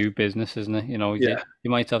way we do business, isn't it? You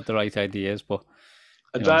might have the right ideas, but...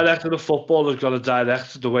 A director of football has got to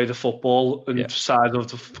direct the way the football and side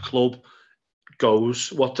of the club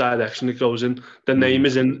goes, what direction it goes in. The name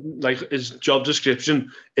is in, like, his job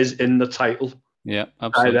description is in the title. Yeah,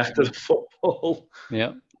 absolutely. Director of football.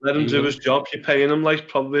 Yeah. Let him do his job. You're paying him like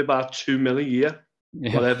probably about $2 million a year,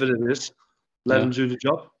 whatever it is. Let him do the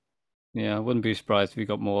job. Yeah, I wouldn't be surprised if he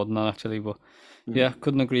got more than that, actually. But yeah,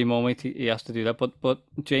 couldn't agree more, mate. He has to do that. But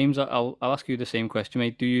James, I'll ask you the same question,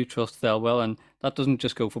 mate. Do you trust Thelwell? And that doesn't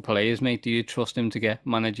just go for players, mate. Do you trust him to get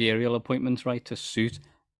managerial appointments right to suit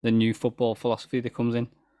the new football philosophy that comes in?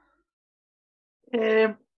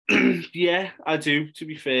 Yeah, I do. To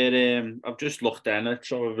be fair, I've just looked down at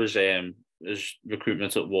some of his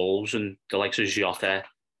recruitment at Wolves, and the likes of Jota,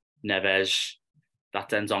 Neves, that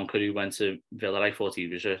Donker who went to Villa. I thought he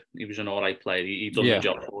was an all right player. He done the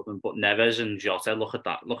job for them. But Neves and Jota, look at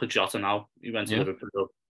that. Look at Jota now. He went to Liverpool.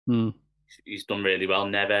 He's done really well.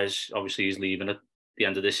 Neves, obviously, he's leaving at the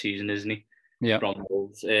end of this season, isn't he? Yeah. From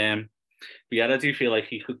Wolves. But yeah, I do feel like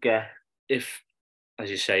he could get, if, as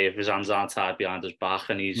you say, if his hands aren't tied behind his back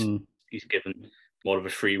and he's given more of a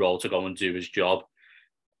free role to go and do his job,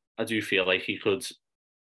 I do feel like he could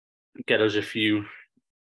get us a few,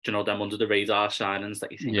 them under the radar signings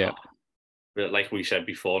that you think, but like we said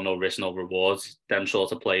before, no risk, no rewards. Them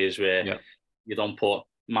sort of players where you don't put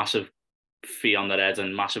massive fee on their head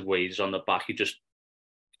and massive wages on their back. You just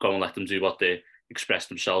go and let them do what they express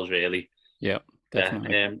themselves, really. Yeah,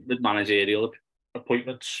 definitely. The managerial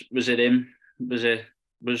appointments, was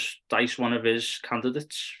Dice one of his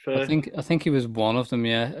candidates for? I think he was one of them.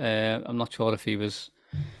 Yeah, I'm not sure if he was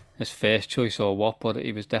his first choice or what, but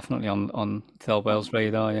he was definitely on Thelwell's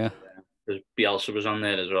radar. Yeah. Bielsa was on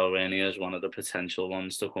there as well, when he as one of the potential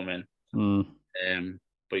ones to come in.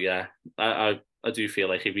 But yeah, I do feel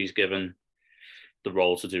like if he's given the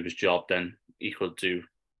role to do his job, then he could do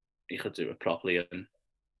it properly, and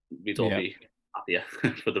we'd all be happier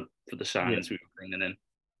for the signings we were bringing in.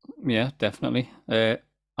 Yeah, definitely.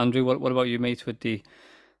 Andrew, what about you, mate, with the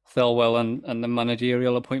Thelwell and the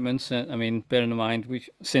managerial appointments? I mean, bearing in mind,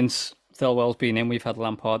 since Thelwell's been in, we've had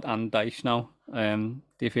Lampard and Dyche now.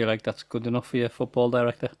 Do you feel like that's good enough for your football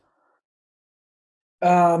director?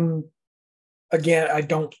 Again, I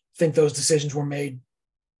don't think those decisions were made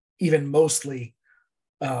even mostly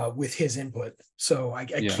with his input. So I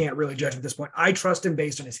can't really judge at this point. I trust him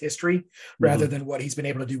based on his history rather than what he's been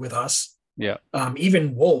able to do with us. Yeah.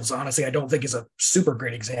 Even Wolves, honestly, I don't think is a super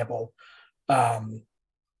great example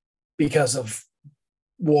because of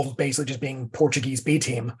Wolves basically just being Portuguese B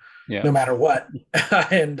team, no matter what.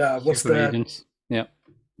 And what's super the agents. Yeah.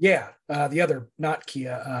 Yeah. The other, not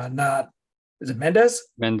Kia, is it Mendes?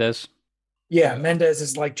 Mendes. Yeah, Mendes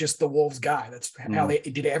is like just the Wolves guy. That's how they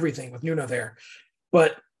did everything with Nuno there.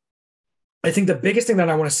 But I think the biggest thing that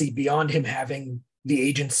I want to see beyond him having the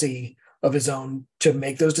agency of his own to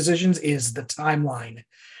make those decisions is the timeline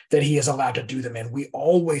that he is allowed to do them in. We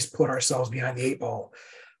always put ourselves behind the eight ball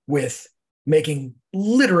with making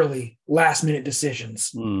literally last minute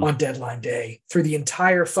decisions on deadline day. Through the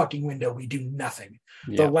entire fucking window, we do nothing.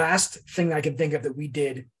 The last thing I can think of that we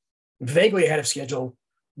did vaguely ahead of schedule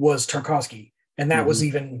was Tarkowski. And that was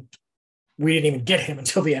even we didn't even get him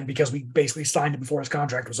until the end because we basically signed him before his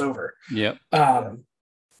contract was over. Yeah.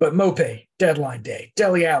 But Mopé, deadline day.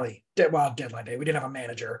 Dele Alli, deadline day. We didn't have a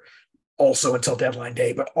manager also until deadline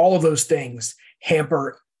day. But all of those things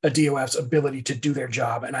hamper a DOF's ability to do their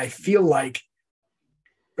job. And I feel like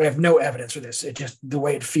I have no evidence for this. It just, the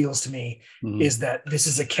way it feels to me is that this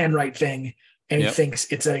is a Ken Wright thing. And he thinks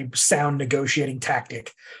it's a sound negotiating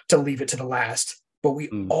tactic to leave it to the last. But we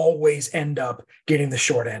always end up getting the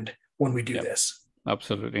short end when we do this.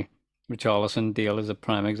 Absolutely. Richarlison deal is a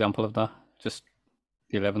prime example of that. Just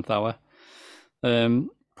the 11th hour.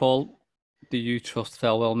 Paul, do you trust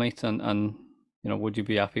Thelwell, mate? And would you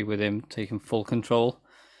be happy with him taking full control?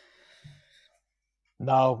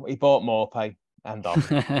 No, he bought Mopé. End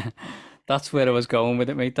of. That's where I was going with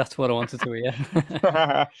it, mate. That's what I wanted to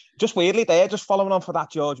hear. Just weirdly there, just following on for that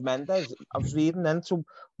George Mendes, I was reading then, so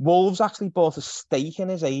Wolves actually bought a stake in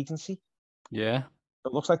his agency. Yeah.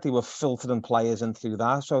 It looks like they were filtering players in through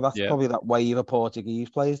that, so that's probably that wave of Portuguese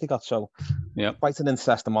players they got. So quite an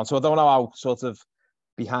interesting one. So I don't know how sort of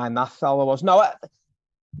behind that fella was. No,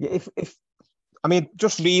 if I mean,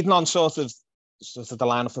 just reading on sort of the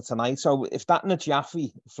lineup for tonight. So if that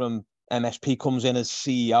Najafi from MSP comes in as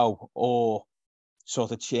CEO or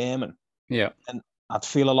sort of chairman, and I'd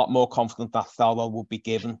feel a lot more confident that Thelwell would be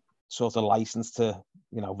given sort of license to,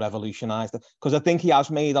 revolutionise it. Because I think he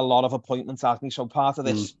has made a lot of appointments, hasn't he? So part of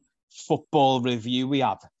this football review we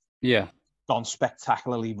had gone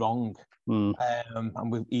spectacularly wrong.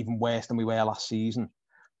 And we're even worse than we were last season.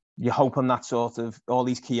 You're hoping that sort of all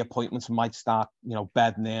these key appointments might start,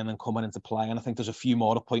 bedding in and coming into play. And I think there's a few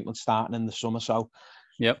more appointments starting in the summer. So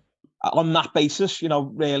on that basis,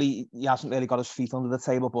 really, he hasn't really got his feet under the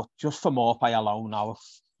table. But just for Mopé alone, no,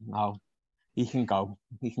 he can go.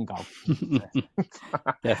 He can go.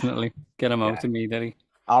 Definitely. Get him out immediately.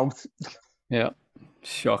 Out. Yeah.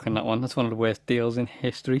 Shocking, that one. That's one of the worst deals in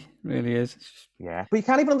history. It really is. Yeah. But you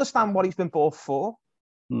can't even understand what he's been bought for.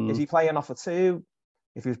 Is he playing off a two?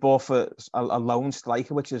 If he was bought for a lone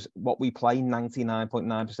striker, which is what we play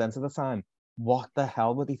 99.9% of the time, what the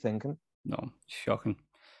hell were they thinking? No, shocking.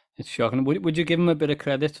 It's shocking. Would you give him a bit of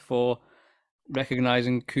credit for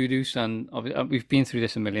recognising Kudus? And we've been through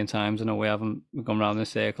this a million times. I know we've gone around in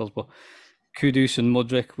circles, but Kudus and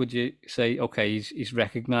Mudryk, would you say, okay, he's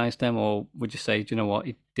recognised them, or would you say, do you know what,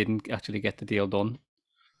 he didn't actually get the deal done?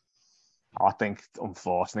 I think,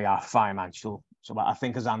 unfortunately, our financial. So I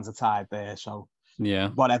think his hands are tied there. So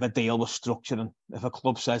whatever deal was structuring, if a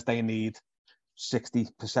club says they need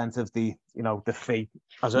 60% of the the fee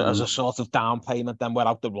as a sort of down payment, then we're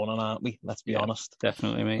out the running, aren't we? Let's be honest.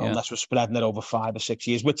 Definitely, mate. Unless we're spreading it over 5 or 6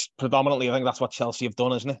 years, which predominantly I think that's what Chelsea have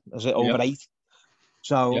done, isn't it? Is it over 8?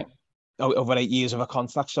 So over 8 years of a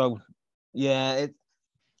contract. So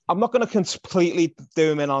I'm not going to completely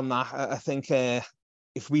doom in on that. I think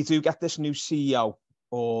if we do get this new CEO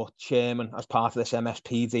or chairman as part of this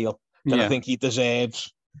MSP deal, then I think he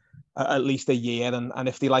deserves at least a year, and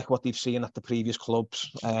if they like what they've seen at the previous clubs,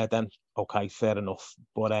 then okay, fair enough.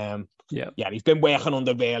 But he's been working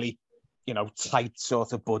under really, tight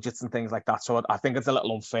sort of budgets and things like that. So I think it's a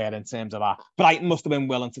little unfair in terms of that. Brighton must have been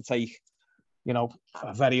willing to take, a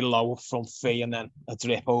very low front fee and then a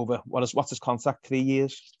drip over. What's his contract? 3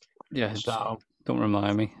 years? Yeah. So don't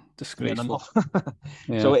remind me. Disgraceful.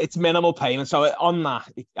 So it's minimal payment. So on that,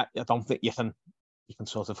 I don't think you can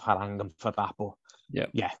sort of harangue them for that. But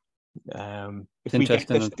if we get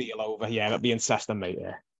this deal over, it'd be interesting, mate.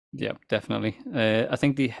 Yeah, definitely. I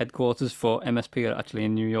think the headquarters for MSP are actually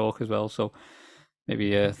in New York as well. So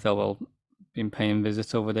maybe Thelwell been paying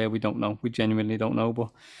visits over there. We don't know. We genuinely don't know,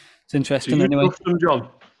 but it's interesting. Do you anyway. trust them, John?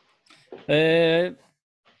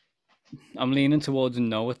 I'm leaning towards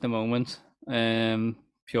no at the moment.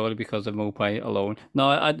 Purely because of Mopé alone. No,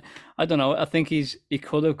 I don't know. I think he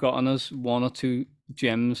could have gotten us 1 or 2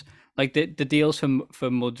 gems. Like the deals for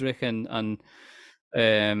Mudryk and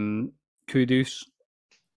Kudus,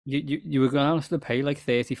 you were going to have to pay like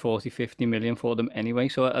 30, 40, 50 million for them anyway.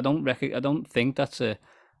 So I don't think that's a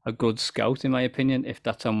good scout, in my opinion, if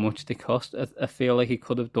that's how much they cost. I feel like he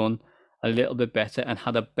could have done a little bit better and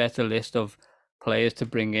had a better list of players to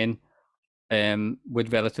bring in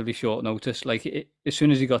with relatively short notice. Like as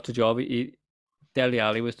soon as he got the job, Dele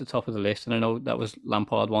Alli was the top of the list, and I know that was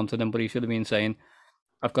Lampard wanted him, but he should have been saying,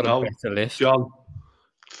 I've got a better list. John,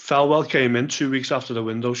 Thelwell came in 2 weeks after the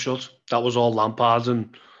window shut. That was all Lampard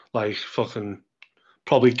and like fucking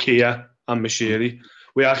probably Kia and Mashiri.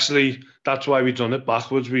 That's why we done it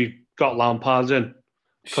backwards. We got Lampard in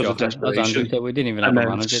because of desperation. We didn't even have a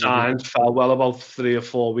manager. Signed Thelwell about 3 or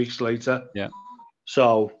 4 weeks later. Yeah.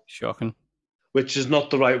 So shocking. which is not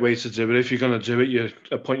the right way to do it. If you're going to do it, you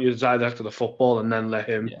appoint your director of football and then let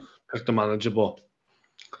him pick the manager. But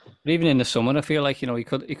even in the summer, I feel like he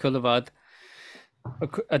could have had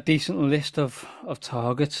a decent list of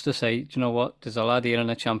targets to say, do you know what? There's a lad here in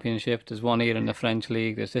the Championship. There's one here in the French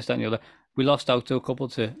league. There's this, that, and the other. We lost out to a couple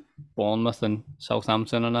to Bournemouth and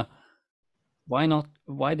Southampton, and why not?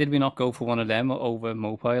 Why did we not go for one of them over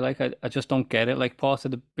Mopai? Like I just don't get it. Like part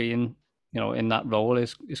of the being, in that role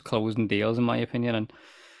is closing deals, in my opinion, and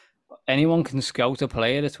anyone can scout a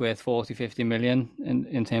player that's worth 40, 50 million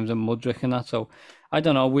in terms of Mudryk and that. So I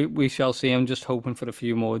don't know. We shall see. I'm just hoping for a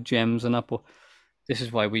few more gems and that. But this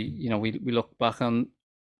is why we look back on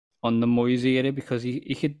the Moyes era, because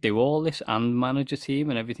he could do all this and manage a team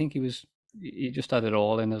and everything. He just had it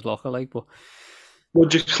all in his locker. Like, but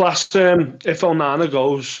would you class if Onana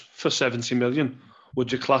goes for 70 million?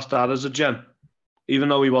 Would you class that as a gem? Even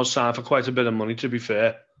though he was signed for quite a bit of money, to be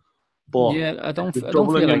fair. But yeah, I don't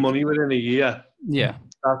doubling feel your like money within a year. Yeah,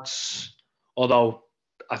 that's. Although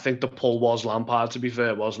I think the pull was Lampard, to be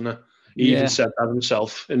fair, wasn't it? He even said that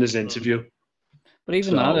himself in his interview. But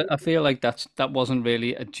even that, I feel like that wasn't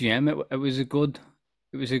really a gem. It was a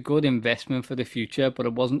good investment for the future, but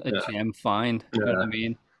it wasn't a gem find. You know what I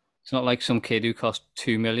mean? It's not like some kid who cost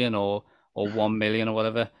 2 million or 1 million or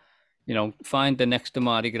whatever. Find the next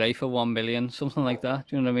Damari Gray for 1 million, something like that.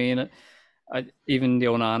 Do you know what I mean? Even the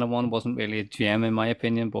Onana one wasn't really a gem in my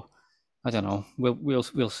opinion, but I don't know.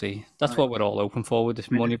 We'll see. That's what we're all open for with this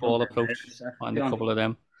Moneyball approach. Find a couple of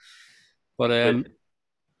them. But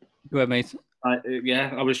go ahead, mate.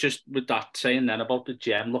 I was just with that saying then about the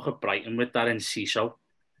gem. Look at Brighton with that Enciso.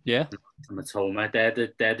 Yeah. And Matoma.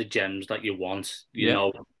 They're the gems that you want. You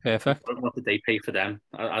know. Perfect. What did they pay for them?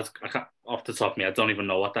 I can't, off the top of me, I don't even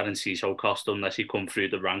know what that Enciso cost unless he come through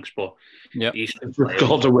the ranks. But he's got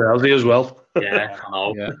the worldie as well. Yeah, I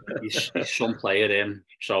know. Yeah. He's some player in.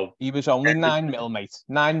 So he was only 9 mil, mate.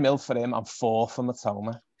 9 mil for him and 4 for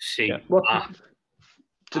Matoma. See,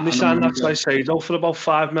 didn't they sign that Caicedo for about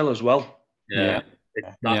 5 mil as well? Yeah.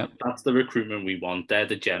 That's the recruitment we want. They're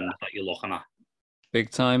the gems that you're looking at. Big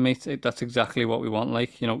time, mate. That's exactly what we want.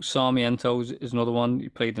 Like, Sarmiento is another one. He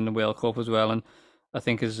played in the World Cup as well, and I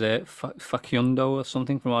think is Facundo or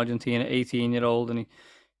something from Argentina, 18-year-old, and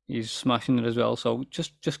he's smashing it as well. So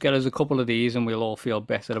just get us a couple of these, and we'll all feel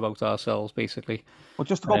better about ourselves, basically. Well,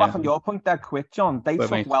 just to go back on your point there, quick, John. They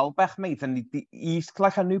took Welbeck, mate, and he's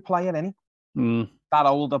like a new player, isn't he? That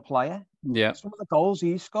older player. Yeah. Some of the goals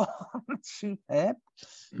he scored, superb.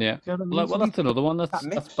 Yeah. You know what I mean? Well, that's another one.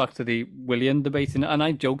 That's back to the Willian debate. And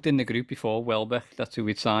I joked in the group before, Welbeck, that's who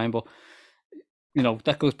we'd sign. But,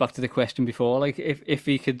 that goes back to the question before. Like, if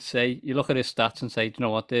he could say, you look at his stats and say, do you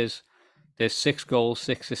know what, there's 6 goals,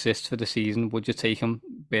 6 assists for the season. Would you take him?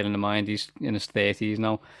 Bearing in mind he's in his 30s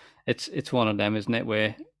now. It's one of them, isn't it?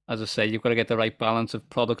 Where, as I say, you've got to get the right balance of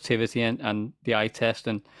productivity and the eye test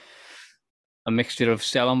and a mixture of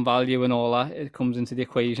selling value and all that. It comes into the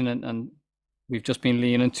equation, and we've just been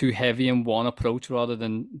leaning too heavy in one approach rather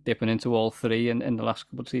than dipping into all three in the last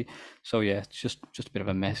couple of seasons. So yeah, it's just a bit of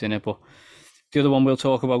a mess in it. But the other one we'll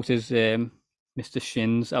talk about is Mr.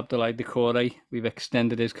 Shins, Abdoulaye Doucoure. We've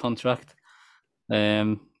extended his contract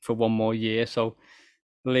for 1 more year. So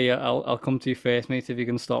Leah, I'll come to you first, mate, if you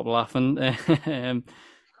can stop laughing.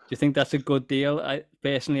 Do you think that's a good deal? I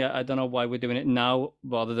don't know why we're doing it now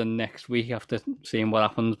rather than next week after seeing what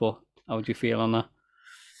happens, but how do you feel on that?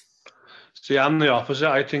 See, I'm the opposite.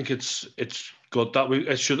 I think it's good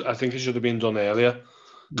that I think it should have been done earlier.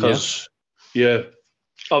 Because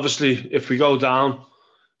obviously if we go down,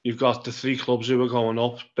 you've got the 3 clubs who are going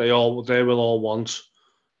up. They will all want,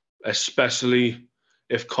 especially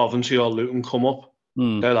if Coventry or Luton come up,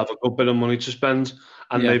 they'll have a good bit of money to spend.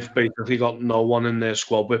 And they've basically got no one in their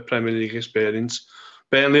squad with Premier League experience.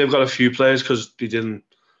 Burnley have got a few players because they didn't,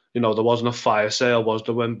 there wasn't a fire sale, was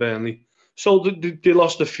there, when Burnley? So they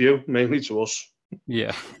lost a few, mainly to us.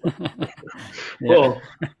 Yeah. Well,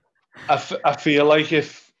 I feel like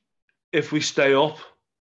if we stay up,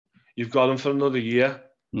 you've got him for another year.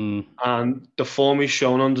 And the form he's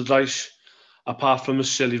shown under Dice, apart from a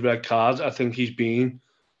silly red card, I think he's been...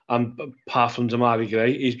 And apart from Damari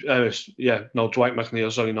Gray, Dwight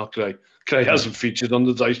McNeil, sorry, not Gray. Gray hasn't featured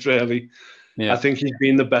under Dice, really. Yeah. I think he's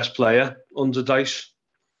been the best player under Dice.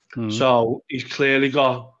 So he's clearly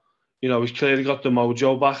got, the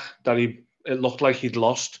mojo back that it looked like he'd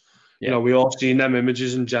lost. Yeah. We all seen them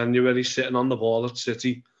images in January sitting on the ball at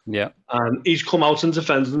City. Yeah. And he's come out and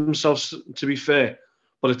defended himself, to be fair,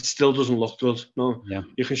 but it still doesn't look good. No. Yeah.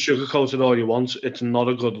 You can sugarcoat it all you want. It's not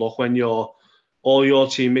a good look when all your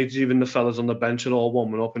teammates, even the fellas on the bench, are all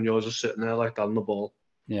warming up and yours are sitting there like that on the ball.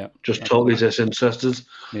 Yeah. Just totally disinterested.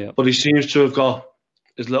 Yeah. But he seems to have got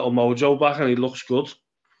his little mojo back and he looks good.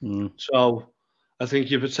 So I think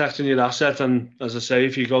you're protecting your asset. And as I say,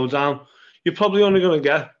 if you go down, you're probably only going to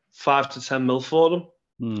get 5 to 10 mil for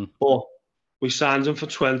him. But we signed him for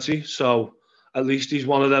 20. So at least he's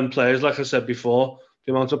one of them players, like I said before,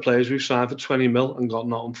 the amount of players we've signed for 20 mil and got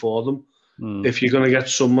nothing for them. If you're going to get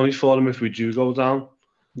some money for them, if we do go down,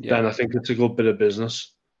 then I think it's a good bit of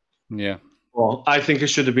business. Yeah. Well, I think it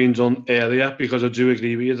should have been done earlier because I do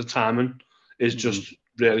agree with you. The timing is just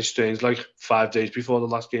really strange, like 5 days before the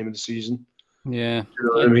last game of the season. Yeah. You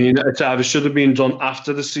know what I mean? It either should have been done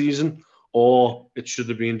after the season or it should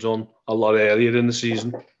have been done a lot earlier in the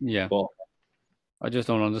season. Yeah. But I just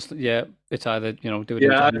don't understand. Yeah, it's either, do it in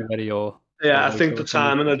January or... Yeah, I think the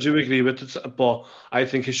timing, I do agree with it, but I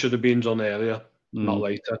think it should have been done earlier, not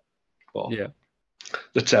later. But yeah.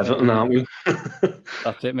 That's Everton, aren't we?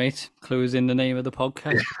 That's it, mate. Clues in the name of the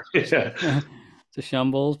podcast. Yeah. It's a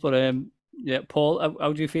shambles. But yeah, Paul,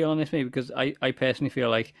 how do you feel on this, mate? Because I personally feel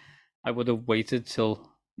like I would have waited till,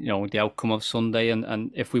 the outcome of Sunday. And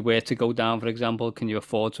if we were to go down, for example, can you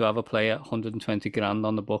afford to have a player 120 grand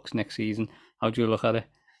on the books next season? How do you look at it?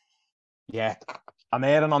 Yeah, I'm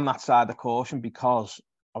erring on that side of caution because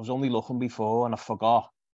I was only looking before and I forgot.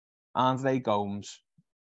 Andre Gomes,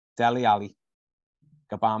 Dele Alli,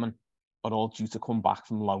 Gabaman are all due to come back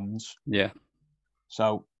from loans. Yeah.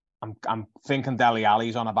 So I'm thinking Dele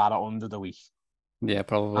Alli's on about 100 a week. Yeah,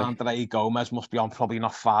 probably. Andre Gomes must be on probably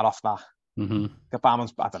not far off that.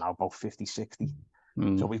 Gabaman's, I don't know, about 50, 60.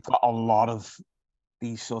 So we've got a lot of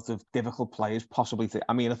these sort of difficult players possibly.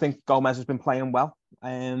 I think Gomez has been playing well.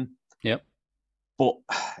 Yep. But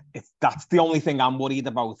that's the only thing I'm worried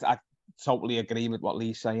about. I totally agree with what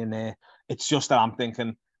Lee's saying there. It's just that I'm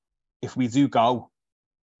thinking if we do go,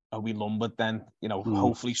 are we lumbered then?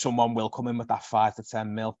 Hopefully someone will come in with that 5 to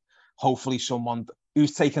 10 mil. Hopefully someone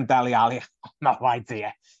who's taking Dele Alli, no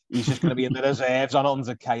idea. He's just going to be in the reserves on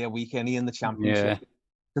 100k a week, and he in the Championship.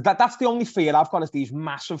 Yeah. That's the only fear I've got is these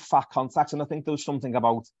massive fat contracts. And I think there was something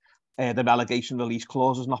about the relegation release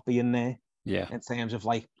clauses not being there. Yeah. In terms of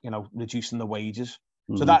reducing the wages.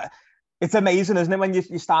 So that it's amazing, isn't it? When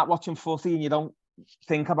you start watching footy and you don't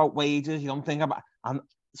think about wages, you don't think about, and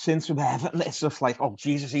since we've Everton, it's just like, oh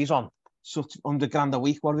Jesus, he's on such 100 grand a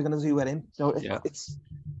week. What are we going to do with him? So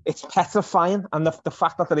it's petrifying, and the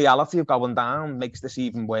fact that the reality of going down makes this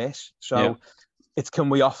even worse. So it's can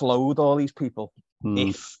we offload all these people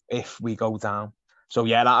if we go down? So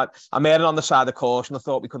yeah, I'm erring on the side of caution. I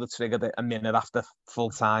thought we could have triggered it a minute after full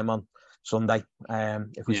time on Sunday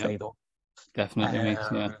if we stayed up. Definitely, mate.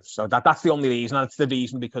 Yeah. So that's the only reason, and it's the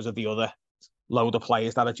reason because of the other load of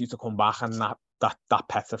players that are due to come back, and that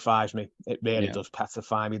petrifies me. It really does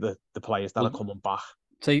petrify me, the players that are coming back.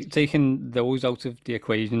 Taking those out of the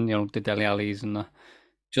equation, the Dele Allis and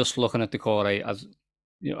just looking at Doucoure as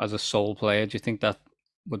as a sole player, do you think that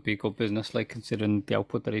would be good business, considering the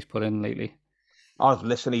output that he's put in lately? Oh,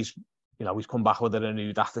 listen, he's come back with a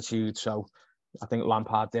renewed attitude, so I think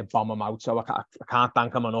Lampard did bomb him out, so I can't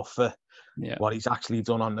thank him enough for what he's actually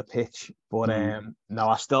done on the pitch. But no,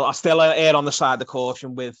 I still err on the side of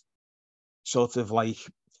caution with sort of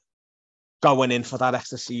going in for that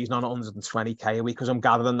extra season on 120k a week, because I'm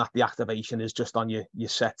gathering that the activation is just on your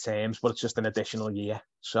set terms, but it's just an additional year.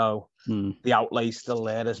 So the outlay's still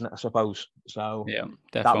there, isn't it, I suppose? So yeah,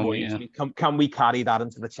 definitely. That worries me. Can we carry that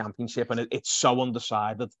into the Championship? And it's so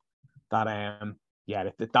undecided that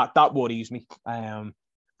that worries me. And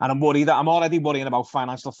I'm worried that I'm already worrying about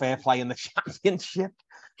financial fair play in the Championship.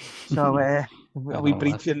 So are we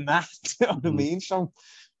breaching that? You know what I mean? So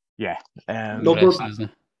yeah.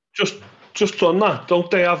 Just on that, don't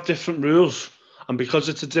they have different rules? And because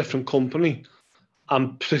it's a different company,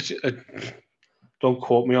 I'm pretty. Don't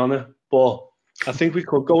quote me on it, but I think we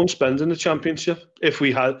could go and spend in the Championship if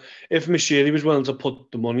Mashiri was willing to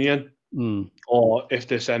put the money in, or if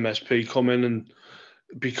this MSP come in, and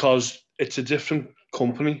because it's a different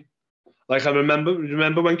company. I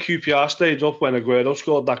remember when QPR stayed up when Aguero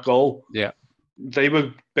scored that goal. Yeah, they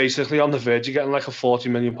were basically on the verge of getting a £40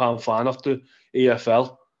 million fine off the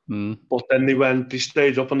EFL. But then they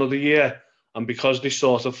stayed up another year, and because they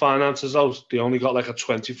sorted finances out, they only got a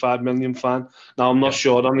 25 million fine. Now I'm not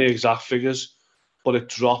sure on the exact figures, but it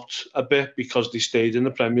dropped a bit because they stayed in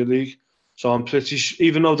the Premier League. So I'm pretty sure,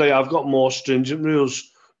 even though they have got more stringent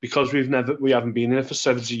rules, because we haven't been here for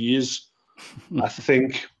 70 years, I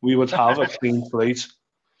think we would have a clean slate.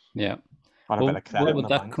 Yeah. I mean,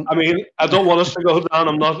 I don't want us to go down.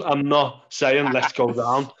 I'm not saying let's go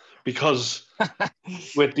down, because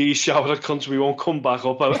with these shower cunts we won't come back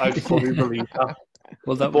up. I fully believe that.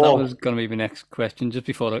 Well, that was going to be my next question. Just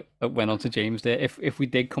before I went on to James there, if we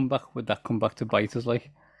did come back, would that come back to bite us?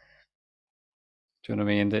 Like, do you know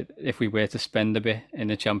what I mean? That if we were to spend a bit in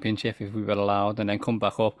the Championship, if we were allowed, and then come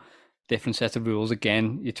back up, different set of rules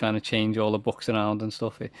again, you're trying to change all the books around and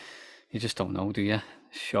stuff. You just don't know, do you?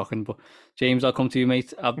 It's shocking. But James, I'll come to you,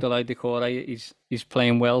 mate. Abdoulaye Doucoure, he's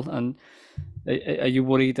playing well, and are you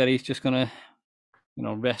worried that he's just gonna,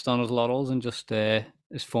 rest on his laurels and just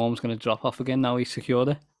his form's gonna drop off again now he's secured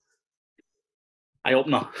it? I hope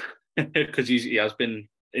not, because he has been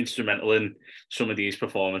instrumental in some of these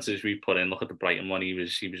performances we put in. Look at the Brighton one; he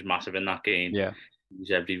was massive in that game. Yeah, he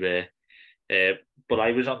was everywhere. But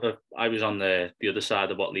I was on the other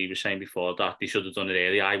side of what Lee was saying before, that they should have done it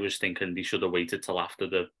early. I was thinking they should have waited till after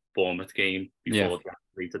the Bournemouth game before they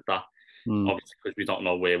activated that. Obviously, because we don't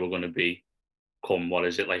know where we're going to be come, what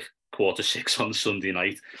is it, like 6:15 on Sunday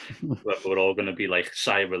night. We're all going to be like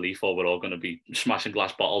sigh of relief, or we're all going to be smashing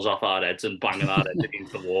glass bottles off our heads and banging our heads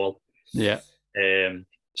against the wall. Yeah.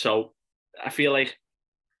 So I feel like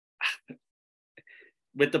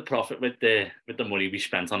with the profit, with the money we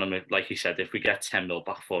spent on him, like you said, if we get 10 mil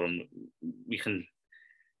back for him, we can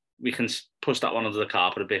push that one under the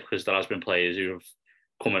carpet a bit, because there has been players who have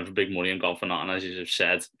come in for big money and gone for nothing, as you have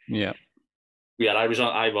said. Yeah. Yeah, I was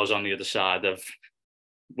on the other side of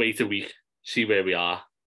wait a week, see where we are,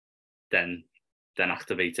 then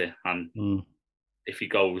activate it, and if he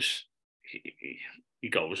goes, he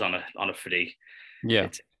goes on a free. Yeah.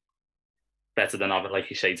 It's better than having, like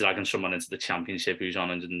you say, dragging someone into the Championship who's on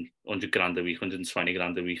 100 grand a week, 120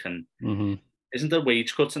 grand a week, and isn't there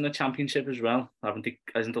wage cuts in the Championship as well?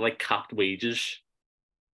 Isn't there like capped wages?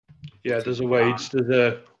 Yeah, there's a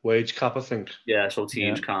wage cap, I think. Yeah, so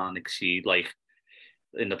teams can't exceed, like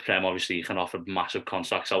in the Prem, obviously you can offer massive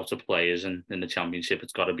contracts out to players, and in the Championship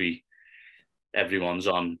it's got to be everyone's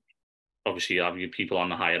on. Obviously you have your people on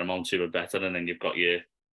the higher amounts who are better, and then you've got your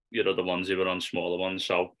other ones who are on smaller ones.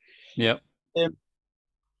 So yeah, I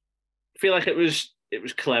feel like it was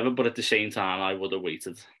clever, but at the same time I would have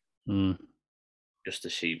waited just to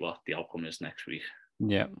see what the outcome is next week.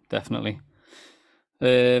 Yeah, definitely.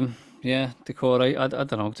 Yeah, Doucoure, I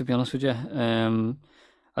don't know, to be honest with you.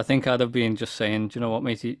 I think I'd have been just saying, do you know what,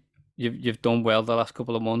 matey, you've done well the last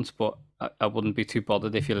couple of months, but I wouldn't be too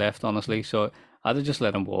bothered if you left, honestly. So I'd have just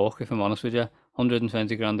let him walk, if I'm honest with you.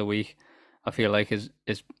 120 grand a week, I feel like is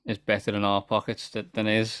better in our pockets than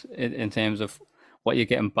is in terms of what you're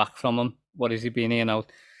getting back from him. What has he been here now?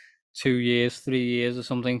 2 years, 3 years or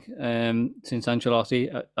something since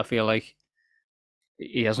Ancelotti. I feel like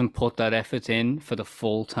he hasn't put that effort in for the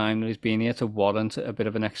full time that he's been here to warrant a bit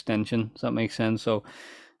of an extension. Does that make sense? So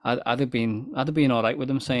I'd have been all right with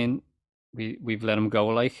him saying we've let him go,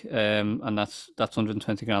 like, and that's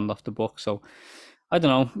 120 grand off the book. So I don't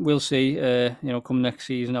know. We'll see. Come next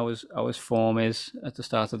season, how his form is at the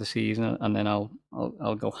start of the season, and then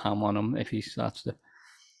I'll go ham on him if he starts to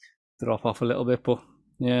drop off a little bit. But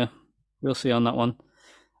yeah, we'll see on that one.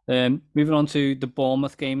 Moving on to the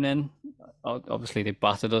Bournemouth game then. Obviously they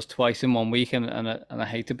battered us twice in 1 week, and I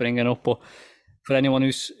hate to bring it up, but for anyone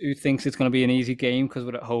who thinks it's going to be an easy game because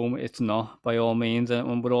we're at home, it's not, by all means.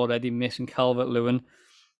 And we're already missing Calvert-Lewin,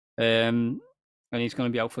 and he's going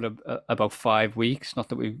to be out for about 5 weeks. Not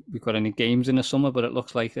that we've got any games in the summer, but it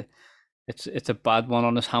looks like it's a bad one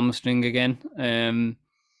on his hamstring again.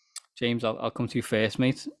 James, I'll come to you first,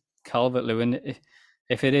 mate. Calvert-Lewin,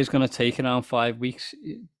 if it is going to take around 5 weeks,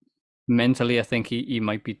 mentally, I think he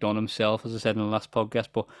might be done himself, as I said in the last podcast.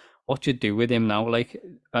 But what you do with him now, like,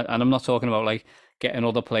 and I'm not talking about like getting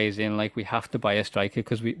other players in, like we have to buy a striker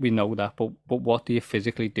because we know that. But what do you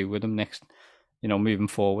physically do with him next, moving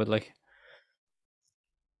forward? Like,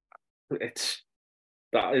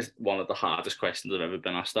 that is one of the hardest questions I've ever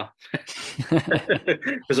been asked, that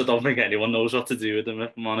because I don't think anyone knows what to do with him,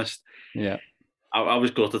 if I'm honest. Yeah, I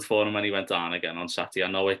was gutted for him when he went down again on Saturday.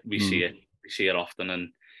 I know we see it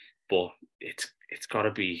often, but it's got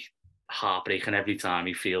to be heartbreaking every time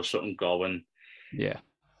he feels something going. Yeah,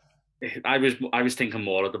 I was thinking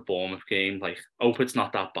more of the Bournemouth game. Like, hope it's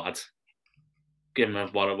not that bad. Give him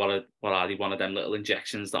one of them little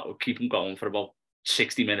injections that would keep him going for about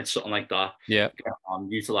 60 minutes, something like that. Yeah,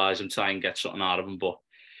 utilise him, try and get something out of him. But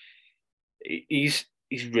he's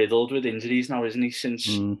riddled with injuries now, isn't he?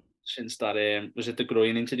 Since that, was it the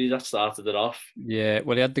groin injury that started it off? Yeah,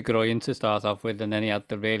 well, he had the groin to start off with, and then he had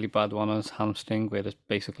the really bad one on his hamstring, where it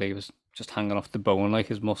basically was just hanging off the bone, like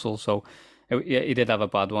his muscle. So, yeah, he did have a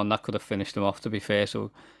bad one. That could have finished him off, to be fair.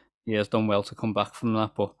 So, he has done well to come back from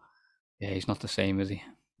that. But, yeah, he's not the same, is he?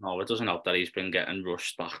 No, it doesn't help that he's been getting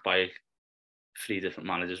rushed back by 3 different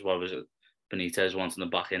managers. What was it? Benitez wanting him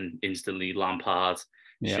back in instantly. Lampard,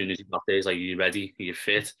 as soon as he got there, he's like, "Are you ready? Are you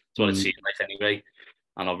fit?" That's what it seemed like anyway.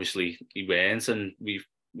 And obviously he weren't, and we've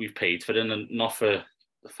paid for him, and not for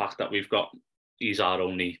the fact that he's our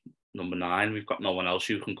only number 9. We've got no one else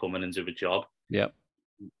who can come in and do a job. Yep.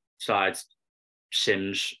 Besides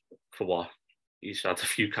Sims, for what? He's had a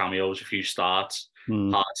few cameos, a few starts,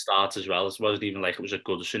 hard starts as well. It wasn't even like it was a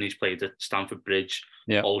Goodison. He's played at Stamford Bridge,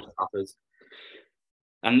 Old Trafford.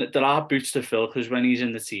 And there are boots to fill, because when he's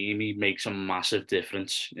in the team, he makes a massive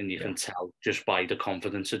difference, and you can tell just by the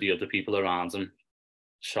confidence of the other people around him.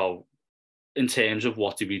 So, in terms of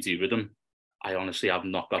what do we do with him, I honestly have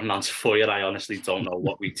not got an answer for you. I honestly don't know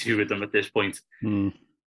what we do with him at this point.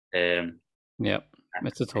 It's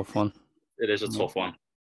a tough one. It is a tough one.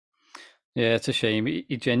 Yeah, it's a shame.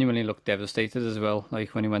 He genuinely looked devastated as well.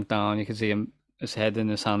 Like when he went down, you could see his head in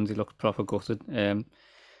his hands. He looked proper gutted.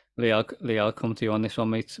 Lee, I'll come to you on this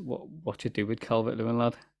one, mate. What you do with Calvert-Lewin,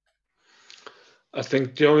 lad? I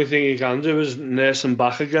think the only thing he can do is nurse him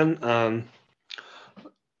back again and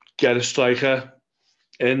get a striker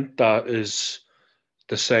in that is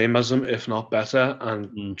the same as him, if not better,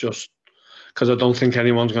 and just because I don't think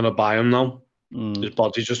anyone's going to buy him now. His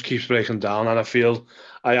body just keeps breaking down, and I feel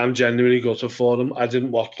I am genuinely gutted for him. I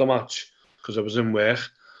didn't watch the match because I was in work,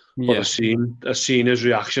 but I seen his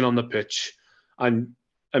reaction on the pitch, and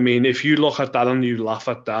I mean, if you look at that and you laugh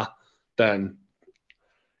at that, then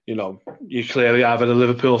you clearly either a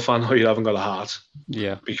Liverpool fan or you haven't got a heart.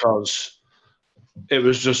 Yeah, because it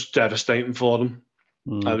was just devastating for them.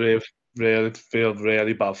 I really feel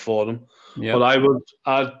really bad for them. Yep. But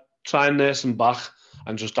I'd try and nurse him back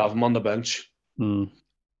and just have him on the bench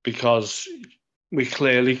because we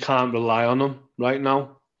clearly can't rely on him right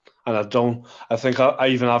now. And I think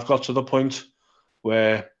I've got to the point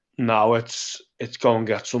where now it's go and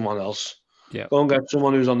get someone else. Yeah. Go and get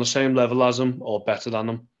someone who's on the same level as him or better than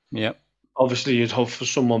him. Yeah. Obviously, you'd hope for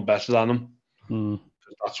someone better than him.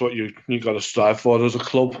 That's what you got to strive for as a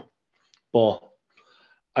club. But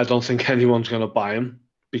I don't think anyone's going to buy him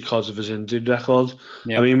because of his injury record.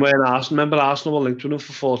 Yep. I mean, remember Arsenal were linked with him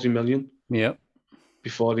for 40 million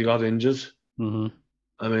before he got injured.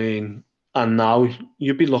 I mean, and now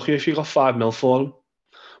you'd be lucky if you got 5 mil for him,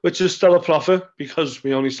 which is still a profit because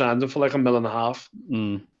we only signed him for like $1.5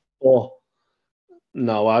 million. But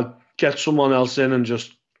no, I'd get someone else in and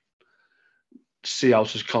just see out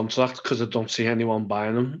his contract because I don't see anyone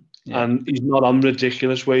buying him. Yeah. And he's not on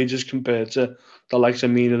ridiculous wages compared to the likes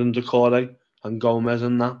of Mina and Doucoure and Gomez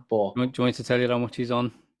and that. But do you want me to tell you how much he's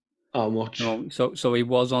on? How much? No, so he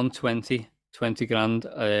was on 20 grand,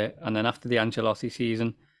 and then after the Ancelotti season,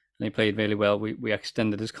 and he played really well, we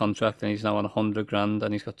extended his contract, and he's now on 100 grand,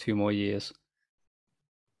 and he's got 2 more years.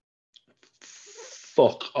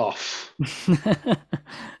 Fuck off.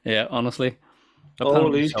 Yeah, honestly.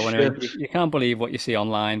 Holy so, shit. Anyway, you can't believe what you see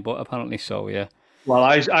online, but apparently so, yeah. Well,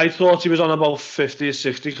 I thought he was on about 50 or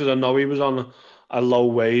 60 because I know he was on a low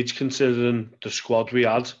wage considering the squad we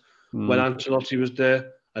had when Ancelotti was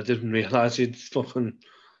there. I didn't realise he'd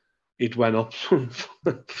went up 20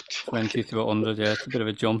 to 100. Yeah, it's a bit of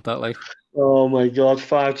a jump, that, like. Oh my God,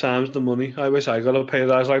 5 times the money. I wish I got a pay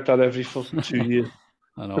rise like that every fucking 2 years.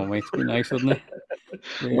 I know, mate. It'd be nice, wouldn't it?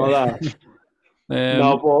 Yeah. Not that.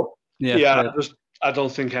 No, but yeah, I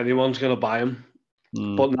don't think anyone's going to buy him.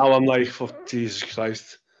 But now I'm like, oh, Jesus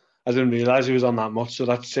Christ. I didn't realise he was on that much, so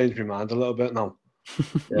that changed my mind a little bit now.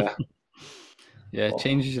 Yeah. Yeah, it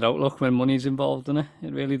changes your outlook when money's involved, doesn't it?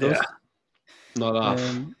 It really does. Yeah. Not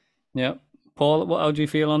that. Yeah. Paul, how do you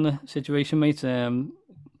feel on the situation, mate?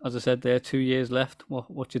 As I said there, 2 years left.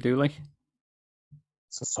 What do you do, like?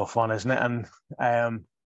 It's a tough one, isn't it? And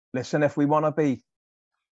listen, if we want to be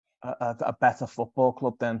a better football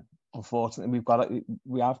club, then unfortunately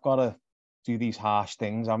we have got to do these harsh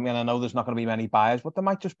things. I mean, I know there's not going to be many buyers, but there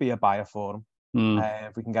might just be a buyer for him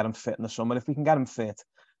if we can get him fit in the summer. If we can get him fit,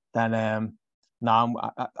 then now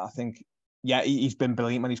I think, yeah, he's been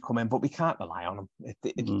brilliant when he's come in, but we can't rely on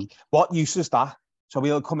him. What use is that? So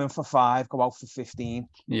he'll come in for 5, go out for 15.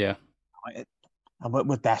 Yeah. And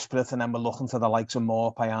we're desperate, and then we're looking to the likes of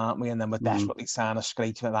Morpay, aren't we? And then we're desperately trying to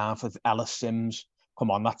scrape it around for Ellis Sims. Come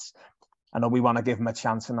on, I know we want to give him a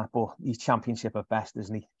chance in that, but he's Championship at best,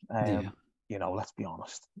 isn't he? Let's be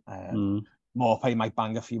honest. Morpay might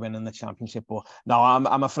bang a few in the Championship, but no,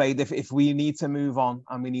 I'm afraid if we need to move on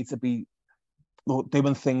and we need to be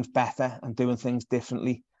doing things better and doing things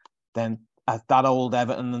differently, then that old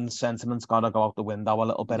Everton and sentiment's got to go out the window a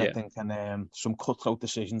little bit, I think, and some cutthroat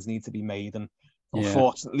decisions need to be made. And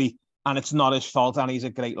unfortunately, and it's not his fault, and he's a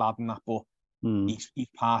great lad in that, but he's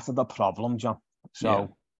part of the problem, John.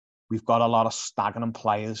 So we've got a lot of stagnant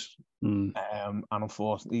players And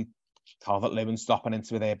unfortunately, Calvert-Lewin's dropping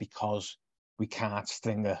into there because we can't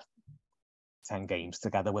string 10 games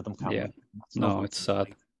together with him, can we? No, it's sad.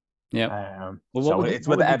 Yeah. Well, so it's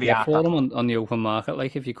with every get for him on the open market?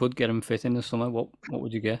 Like, if you could get him fit in the summer, what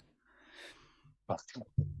would you get? But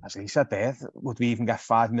as he said there, would we even get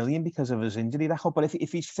 5 million because of his injury record? But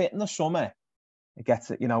if he's fit in the summer, he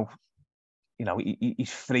gets it.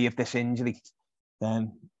 He's free of this injury.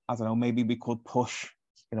 Then I don't know. Maybe we could push,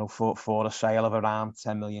 for a sale of around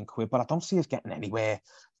 10 million quid. But I don't see us getting anywhere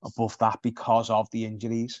above that because of the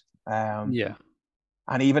injuries.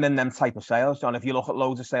 And even in them type of sales, John, if you look at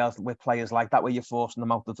loads of sales with players like that, where you're forcing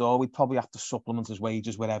them out the door, we'd probably have to supplement his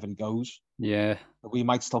wages wherever he goes. Yeah. But we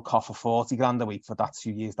might still cough for 40 grand a week for that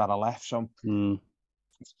 2 years that are left. So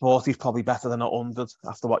 40 is probably better than 100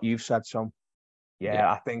 after what you've said. So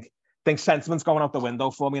I think sentiment's going out the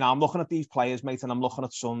window for me. Now I'm looking at these players, mate, and I'm looking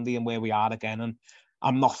at Sunday and where we are again. And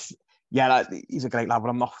I'm not, he's a great lad, but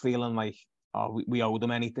I'm not feeling like, we owe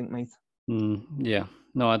them anything, mate. Yeah,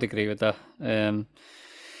 no, I'd agree with that.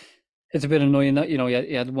 It's a bit annoying that,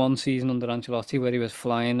 he had one season under Ancelotti where he was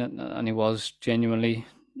flying and he was genuinely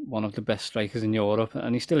one of the best strikers in Europe,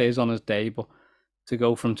 and he still is on his day, but to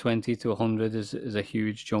go from 20 to 100 is a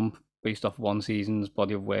huge jump based off one season's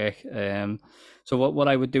body of work. So what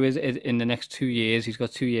I would do is in the next 2 years, he's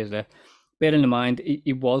got 2 years left, bearing in mind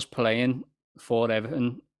he was playing for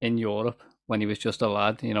Everton in Europe when he was just a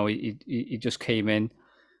lad. He just came in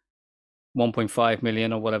 1.5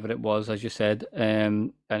 million or whatever it was, as you said,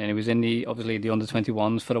 and he was in the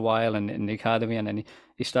under-21s for a while and in the academy, and then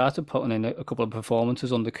he started putting in a couple of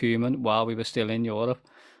performances under Koeman while we were still in Europe.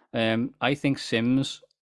 I think Sims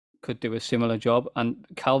could do a similar job, and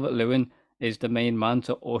Calvert-Lewin is the main man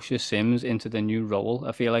to usher Sims into the new role.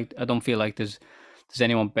 I don't feel like there's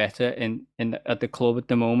anyone better at the club at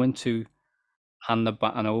the moment to hand the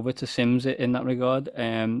baton over to Sims in that regard.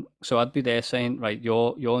 So I'd be there saying, right,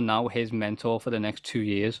 you're now his mentor for the next 2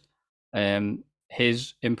 years.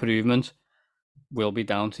 His improvement will be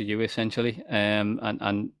down to you essentially.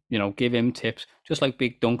 And give him tips, just like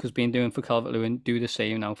Big Dunk has been doing for Calvert-Lewin. Do the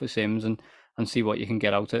same now for Sims and see what you can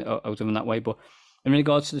get out of him that way. But in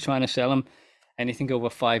regards to trying to sell him, anything over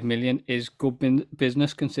 5 million is good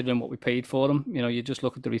business considering what we paid for him. You just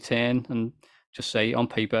look at the return and just say on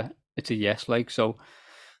paper it's a yes. So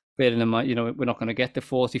bearing in mind, we're not going to get the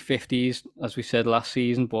 40, 50s as we said last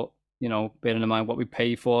season, but bearing in mind what we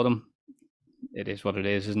pay for them, it is what it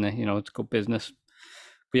is, isn't it? It's good business.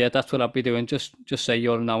 But yeah, that's what I'd be doing. Just say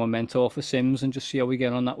you're now a mentor for Sims and just see how we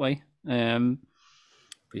get on that way.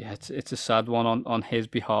 But yeah, it's a sad one on his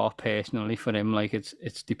behalf personally for him. Like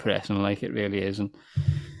it's depressing, like it really is, and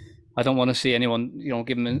I don't want to see anyone,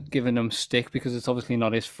 giving him stick because it's obviously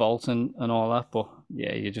not his fault and all that. But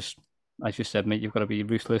yeah, you just, as you said, mate, you've got to be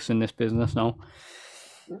ruthless in this business now.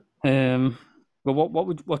 But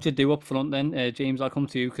what you do up front then, James? I'll come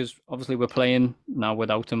to you because obviously we're playing now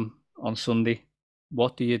without him on Sunday.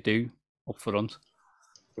 What do you do up front?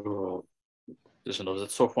 Oh, there's another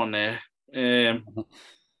tough one there.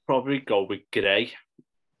 Probably go with Gray.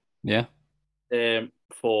 Yeah.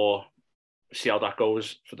 For see how that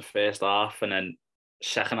goes for the first half, and then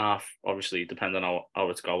second half, obviously, depending on how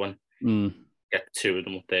it's going. Get two of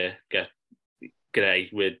them up there. Get Gray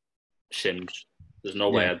with Sims. There's no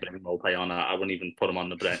way I'd bring Mopay on that. I wouldn't even put him on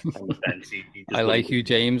the bench. I like you,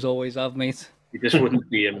 James. Always have, mate. He just wouldn't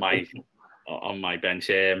be on my bench.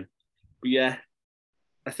 But yeah,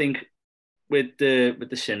 I think with the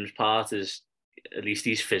Sims part is at least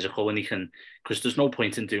he's physical and he can, because there's no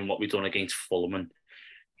point in doing what we've done against Fulham and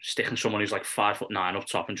sticking someone who's like 5'9" up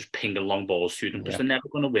top and just pinging long balls to them because they're never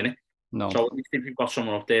going to win it. No. So at least if you've got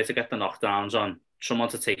someone up there to get the knockdowns on, someone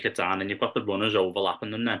to take it down, and you've got the runners overlapping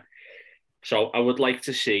them then. So I would like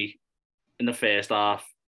to see in the first half,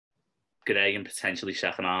 Gray, and potentially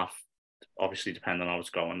second half, obviously depending on how it's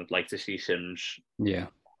going, I'd like to see Sims and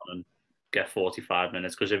get 45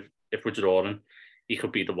 minutes, because if we're drawing, he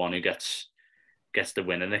could be the one who gets the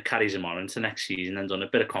win, and it carries him on into next season and done a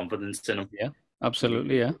bit of confidence in him. Yeah,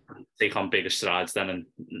 absolutely, yeah. Take on bigger strides then, and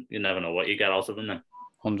you never know what you get out of him then.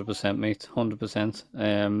 100%, mate,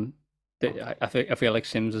 100%. I feel like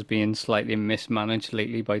Sims has been slightly mismanaged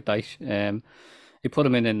lately by Dyche. He put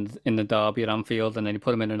him in the derby at Anfield, and then he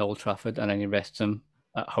put him in Old Trafford, and then he rests him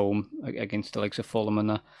at home against the likes of Fulham, and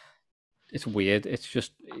that. It's weird. It's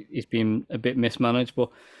just he's been a bit mismanaged.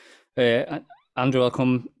 But Andrew, I'll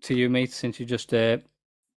come to you, mate, since you just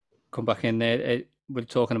come back in there. We're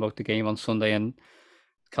talking about the game on Sunday, and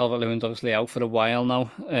Calvert-Lewin's obviously out for a while now,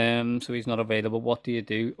 so he's not available. What do you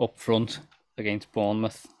do up front against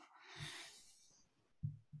Bournemouth?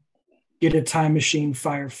 get a time machine,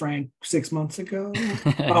 fire Frank 6 months ago?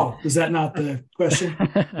 Oh, is that not the question?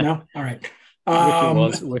 No? All right.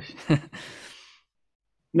 Wish it was.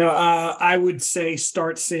 No, I would say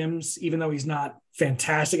start Sims, even though he's not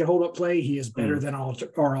fantastic at hold-up play. He is better than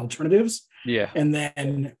our alternatives. Yeah. And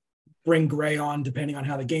then bring Gray on, depending on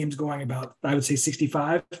how the game's going, about, I would say,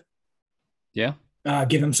 65. Yeah.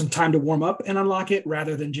 Give him some time to warm up and unlock it,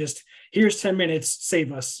 rather than just, here's 10 minutes,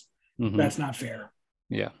 save us. That's not fair.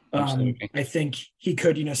 Yeah, absolutely. I think he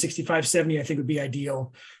could, 65, 70, I think would be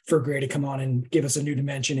ideal for Gray to come on and give us a new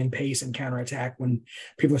dimension in pace and counterattack when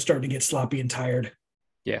people are starting to get sloppy and tired.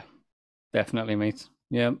 Yeah, definitely, mate.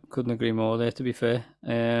 Yeah, couldn't agree more there, to be fair.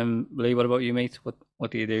 Lee, what about you, mate?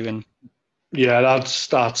 What do you do? And yeah, I'd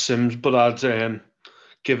start Sims, but I'd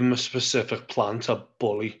give him a specific plan to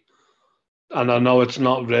bully. And I know it's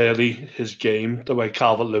not really his game, the way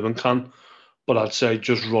Calvert-Lewin can, but I'd say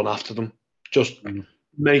just run after them. Just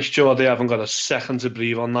make sure they haven't got a second to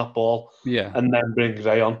breathe on that ball. Yeah. And then bring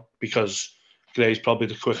Gray on, because Gray's probably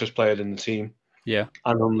the quickest player in the team. Yeah.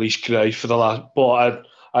 And unleash Gray for the last. But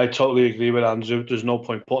I totally agree with Andrew. There's no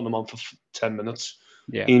point putting him on for 10 minutes.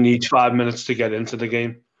 Yeah. He needs 5 minutes to get into the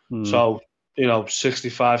game. So,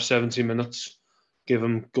 65, 70 minutes. Give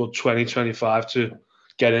him good 20, 25 to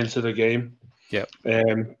get into the game. Yeah.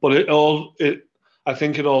 But I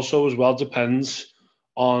think it also as well depends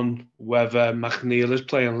on whether McNeil is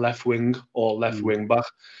playing left wing or left wing back.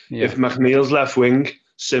 Yeah. If McNeil's left wing,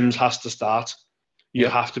 Sims has to start. You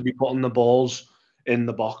have to be putting the balls in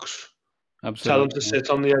the box. Absolutely. Tell him to sit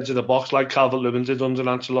on the edge of the box like Calvert-Lewin did under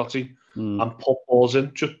Ancelotti and put balls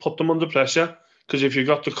in. Just put them under pressure. Because if you've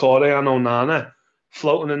got Doucoure and Onana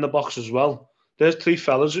floating in the box as well, there's three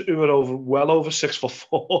fellas who are well over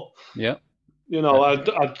 6'4". Yeah.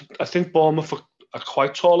 I think Bournemouth are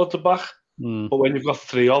quite tall at the back. But when you've got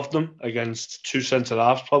three of them against two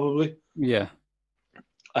centre-halves probably. Yeah.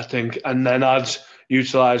 I think, and then I'd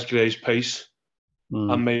utilise Gray's pace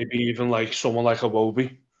and maybe even like someone like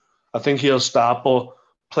Iwobi. I think he'll start, but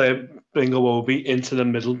bring Iwobi into the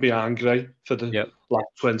middle behind Gray for the last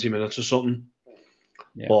 20 minutes or something.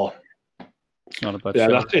 Yeah. But it's not a bad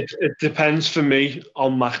show. It depends for me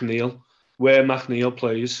on McNeil, where McNeil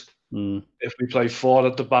plays. If we play 4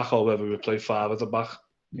 at the back or whether we play 5 at the back.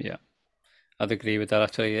 Yeah. I'd agree with that,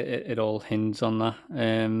 actually. It all hinges on that.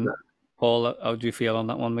 Paul, how do you feel on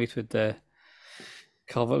that one, mate, with the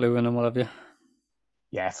Calvert-Lewin and what have you?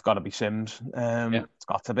 Yeah, it's got to be Sims. It's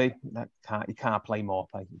got to be. You can't play more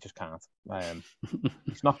play. You just can't.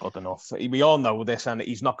 He's not good enough. We all know this, and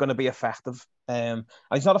he's not going to be effective. And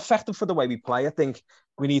he's not effective for the way we play. I think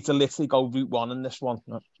we need to literally go route one in this one.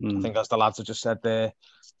 I think, as the lads have just said there,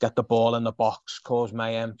 get the ball in the box, cause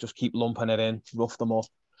mayhem, just keep lumping it in, rough them up.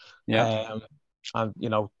 Yeah. And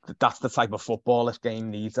that's the type of football this game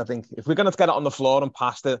needs. I think if we're going to get it on the floor and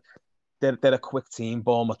pass it, they're a quick team,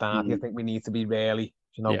 Bournemouth. I think we need to be really,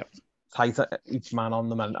 tight at each man on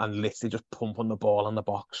them and literally just pumping the ball in the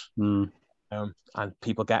box. And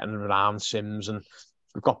people getting around Sims, and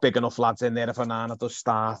we've got big enough lads in there if Onana does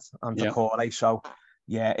start and Doucoure. So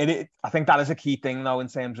I think that is a key thing though in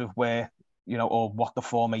terms of where or what the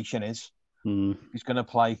formation is. He's going to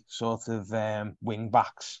play sort of wing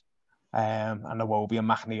backs. And Iwobi and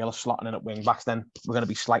McNeil are slotting in at wing backs, then we're going to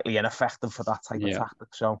be slightly ineffective for that type of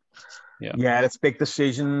tactic. So, it's big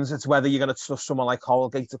decisions. It's whether you're going to trust someone like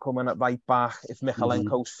Holgate to come in at right back, if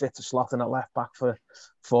Michalenko's fit to slot in at left back for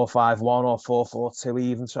 4-5-1 or 4-4-2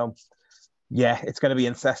 even. So, it's going to be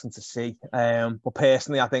interesting to see. But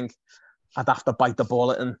personally, I think I'd have to bite the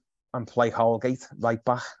bullet and play Holgate right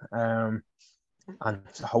back. And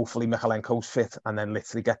hopefully Michalenko's fit, and then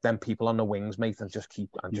literally get them people on the wings, mate, and just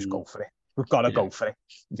go for it. We've got to go for it.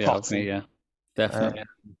 Definitely.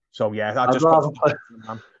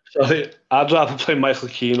 I'd rather play Michael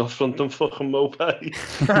Keane up front than fucking Mopey.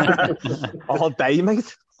 All day,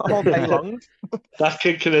 mate. All day long. That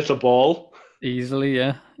kid can hit a ball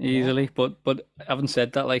easily. But having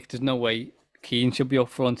said that, like, there's no way Keane should be up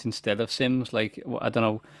front instead of Sims. Like, I don't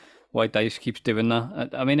know why Dice keeps doing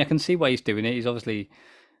that. I mean, I can see why he's doing it. He's obviously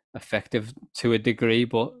effective to a degree,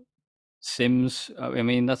 but Sims, I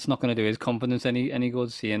mean, that's not going to do his confidence any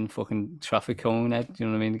good, seeing fucking traffic cone head, you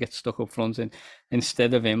know what I mean, get stuck up front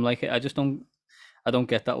instead of him. Like, I don't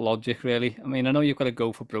get that logic, really. I mean, I know you've got to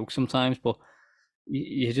go for broke sometimes, but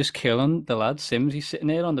you're just killing the lad. Sims, he's sitting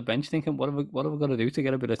there on the bench thinking, what have we got to do to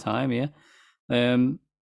get a bit of time here?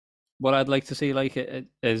 What I'd like to see, like,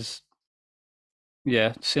 is...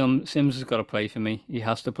 Yeah, Sims has got to play for me. He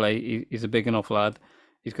has to play. He's a big enough lad.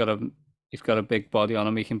 He's got a big body on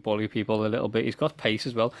him. He can bully people a little bit. He's got pace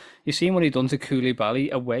as well. You seen what he done to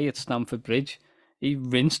Koulibaly away at Stamford Bridge? He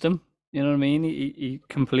rinsed him. You know what I mean? He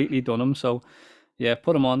completely done him. So, yeah,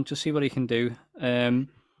 put him on. Just see what he can do. Demarai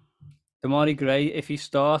Gray, if he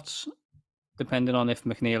starts, depending on if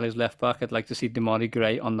McNeil is left back, I'd like to see Demarai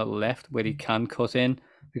Gray on the left where he can cut in,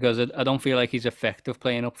 because I don't feel like he's effective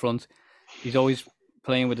playing up front. He's always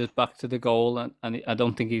playing with his back to the goal, and I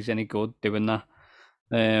don't think he's any good doing that.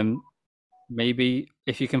 Maybe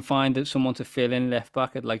if you can find someone to fill in left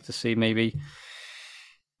back, I'd like to see maybe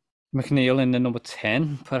McNeil in the number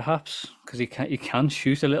 10, perhaps, because he can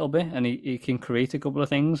shoot a little bit, and he can create a couple of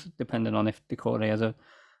things, depending on if Doucoure has a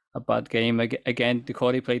bad game. Again,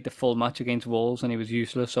 Doucoure played the full match against Wolves, and he was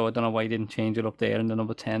useless, so I don't know why he didn't change it up there in the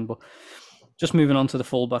number 10. But just moving on to the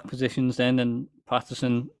full-back positions then, and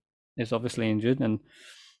Patterson is obviously injured, and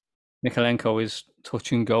Mykolenko is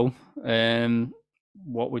touch and go.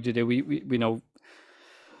 What would you do? We know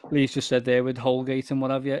Lee's just said there with Holgate and what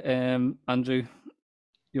have you. Andrew,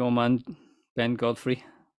 your man Ben Godfrey,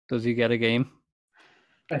 does he get a game?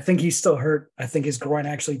 I think he's still hurt. I think his groin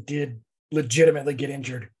actually did legitimately get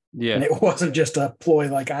injured. Yeah, and it wasn't just a ploy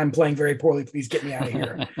like, I'm playing very poorly, please get me out of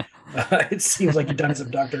here. It seems like he'd done his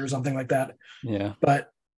abductor or something like that. Yeah,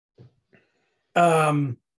 but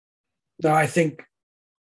no, I think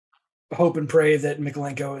hope and pray that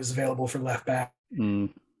Mykolenko is available for left back.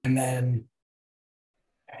 And then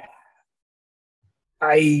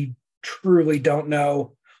I truly don't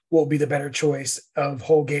know what will be the better choice of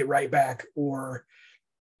Holgate right back or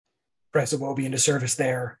press Iwobi into service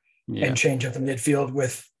there and change up the midfield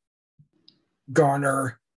with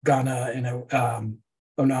Garner, Ghana, and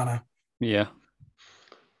Onana. Yeah.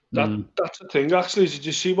 That's the thing, actually. Did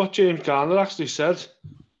you see what James Garner actually said?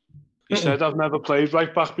 He said, I've never played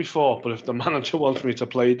right back before, but if the manager wants me to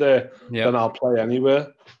play there, then I'll play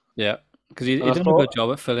anywhere. Yeah, because he did a good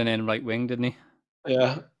job at filling in right wing, didn't he?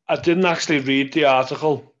 Yeah, I didn't actually read the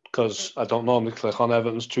article because I don't normally click on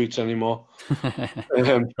Everton's tweets anymore.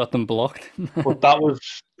 Got them blocked. But that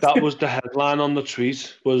was the headline on the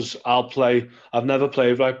tweet, was I've never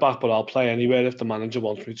played right back, but I'll play anywhere if the manager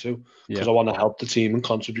wants me to, because I want to help the team and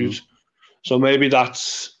contribute. So maybe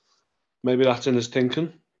that's in his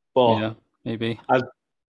thinking. But yeah, maybe.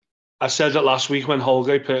 I said it last week when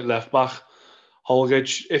Holgate played left back.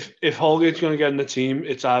 Holgate, if Holgate's going to get in the team,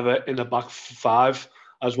 it's either in the back five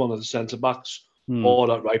as one of the centre backs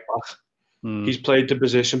or at right back. He's played the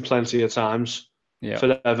position plenty of times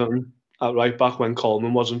for Everton at right back when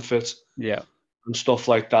Coleman wasn't fit. Yeah, and stuff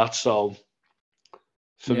like that. So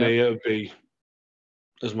for me, it would be,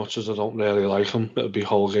 as much as I don't really like him, it would be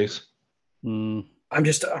Holgate. I'm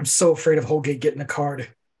so afraid of Holgate getting a card.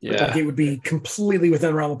 Yeah, like it would be completely within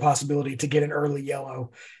the realm of possibility to get an early yellow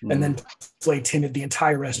and then play timid the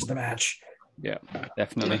entire rest of the match. Yeah,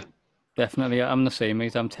 definitely. I'm the same,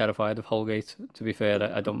 mate. I'm terrified of Holgate, to be fair.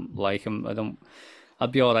 I don't like him.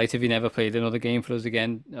 I'd be all right if he never played another game for us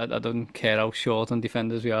again. I don't care how short on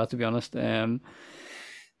defenders we are, to be honest.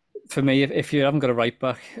 For me, if you haven't got a right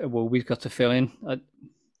back, we've got to fill in. I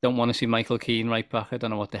don't want to see Michael Keane right back. I don't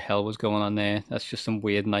know what the hell was going on there. That's just some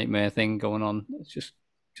weird nightmare thing going on. It's just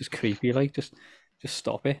creepy, like just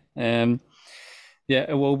stop it.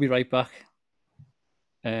 It will be right back.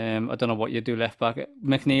 I don't know what you do left back.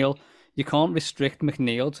 McNeil, you can't restrict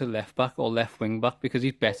McNeil to left back or left wing back because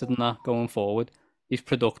he's better than that going forward. He's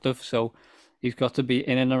productive, so he's got to be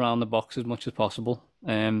in and around the box as much as possible.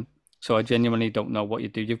 So I genuinely don't know what you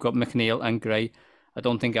do. You've got McNeil and Gray. I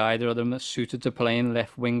don't think either of them are suited to playing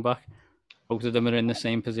left wing back. Both of them are in the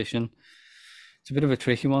same position. It's a bit of a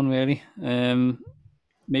tricky one, really.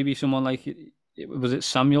 Maybe someone like, was it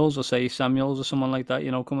Samuels or someone like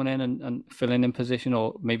that, coming in and filling in position,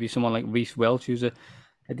 or maybe someone like Reece Welch, who's a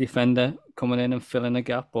defender, coming in and filling a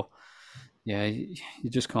gap. But yeah, you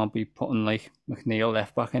just can't be putting like McNeil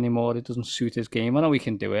left back anymore. It doesn't suit his game. I know he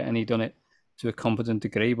can do it, and he done it to a competent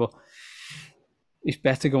degree, but he's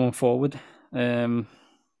better going forward. But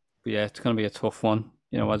yeah, it's going to be a tough one.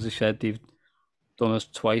 As I said, they've done us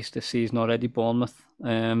twice this season already, Bournemouth.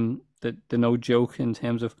 They're no joke in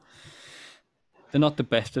terms of, they're not the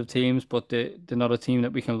best of teams, but they're not a team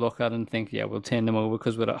that we can look at and think, yeah, we'll turn them over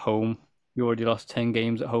because we're at home. We already lost 10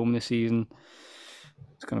 games at home this season.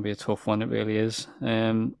 It's going to be a tough one. It really is.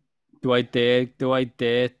 Do I dare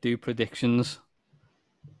do predictions?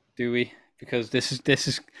 Do we? Because this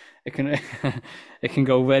is it can it can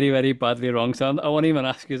go very, very badly wrong. So I won't even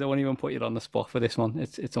ask you. I won't even put you on the spot for this one.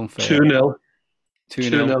 It's unfair. 2-0.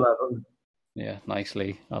 2-0. Yeah,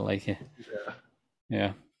 nicely. I like it.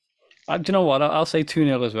 Yeah. Do you know what? I'll say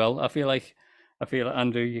 2-0 as well. I feel like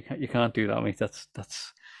Andrew, you can't do that, mate. That's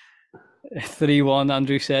 3-1.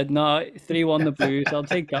 Andrew said no. 3-1 the Blues. I'll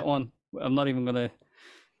take that one. I'm not even gonna.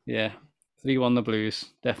 Yeah, 3-1 the Blues,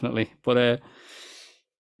 definitely. But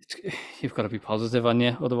you've got to be positive, on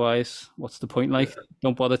you. Otherwise, what's the point? Like,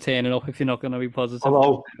 don't bother turning up if you're not going to be positive.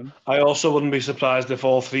 Although, I also wouldn't be surprised if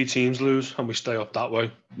all 3 teams lose and we stay up that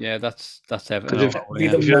way. Yeah, that's Everton.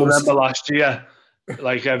 If you remember last year,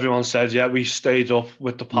 like everyone said, yeah, we stayed up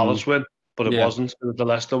with the Palace win, but it wasn't with the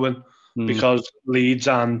Leicester win because Leeds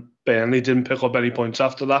and Burnley didn't pick up any points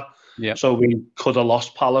after that. Yeah. So we could have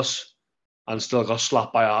lost Palace and still got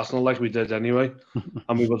slapped by Arsenal like we did anyway,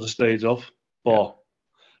 and we would have stayed up. But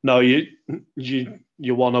no, you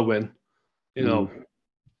want to win. You know,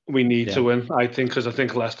 we need to win, I think, because I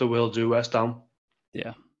think Leicester will do West Ham.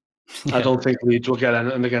 Yeah. I don't think Leeds will get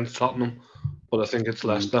anything against Tottenham, but I think it's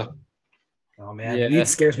Leicester. Oh, man.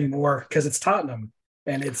 Leeds scares me more because it's Tottenham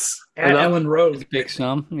and it's at Ellen Road. It's Big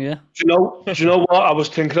Sam, yeah. Do you know what? I was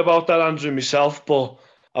thinking about that, Andrew, myself, but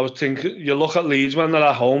I was thinking, you look at Leeds when they're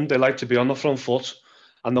at home, they like to be on the front foot.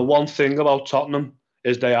 And the one thing about Tottenham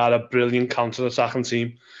is they are a brilliant counter-attacking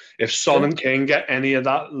team. If Son and Kane get any of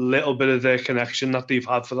that little bit of their connection that they've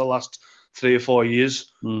had for the last 3 or 4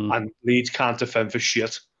 years, and Leeds can't defend for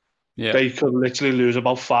shit, they could literally lose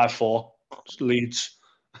about 5-4. Leeds,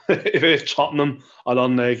 if Tottenham are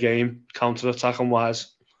on their game, counter-attacking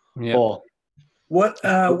wise. Yeah. What's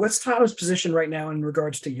Tottenham's position right now in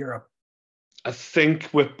regards to Europe? I think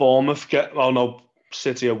with Bournemouth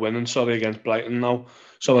City are winning, against Brighton now.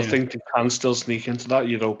 So I think they can still sneak into that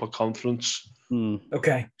Europa Conference.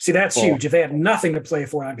 Okay. See, that's huge. If they had nothing to play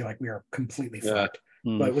for, I'd be like, we are completely fucked.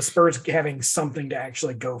 But with Spurs having something to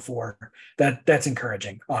actually go for, that's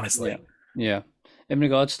encouraging, honestly. Yeah. In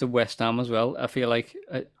regards to West Ham as well, I feel like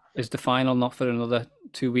is the final not for another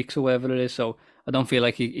 2 weeks or whatever it is. So I don't feel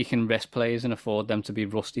like he can rest players and afford them to be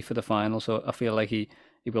rusty for the final. So I feel like he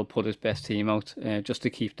will put his best team out just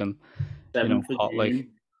to keep them hot. Like,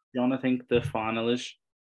 John, I think the final is.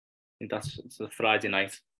 I think it's a Friday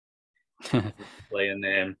night. Playing,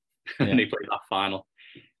 and he played that final.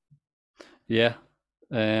 Yeah.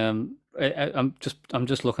 I'm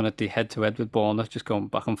just looking at the head-to-head with Bournemouth, just going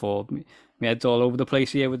back and forth. My head's all over the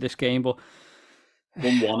place here with this game, but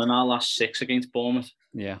 1-1 in our last 6 against Bournemouth.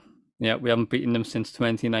 Yeah, we haven't beaten them since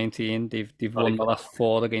 2019. They've won the last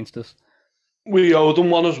 4 against us. We owed them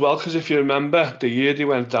one as well, because if you remember, the year they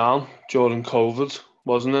went down during COVID,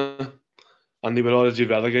 wasn't it? And they were already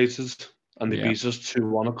relegated, and they beat us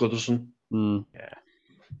 2-1 at Goodison.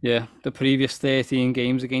 Yeah. The previous 13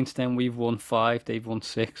 games against them, we've won 5. They've won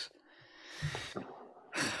 6.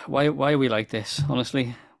 Why are we like this?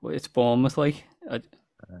 Honestly, it's Bournemouth. Like,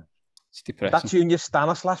 it's depressing. That Junior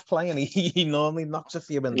Stanislas playing, he normally knocks a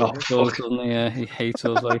few in. He hates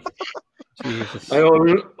us. Like, Jesus. I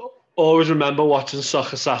always remember watching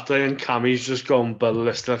Soccer Saturday and Cammy's just going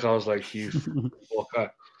ballistic. I was like, you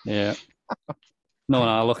fucker. Yeah.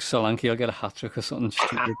 No, look, Solanke, I'll get a hat-trick or something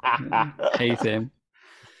stupid. Hate him.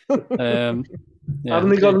 Haven't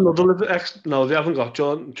they got another No, they haven't got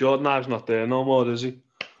Jordan Ives not there no more, is he?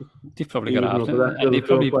 They've probably got after. And they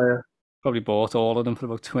probably bought all of them for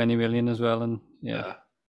about 20 million as well, and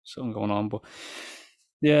something going on. But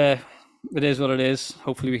yeah, it is what it is.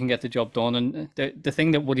 Hopefully we can get the job done. And the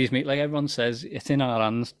thing that worries me, like everyone says, it's in our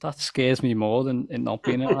hands. That scares me more than it not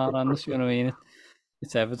being in our hands. You know what I mean?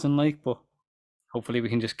 It's Everton, like, but hopefully we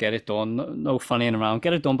can just get it done. No fanning around.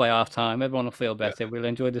 Get it done by half time. Everyone will feel better. We'll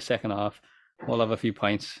enjoy the second half. We'll have a few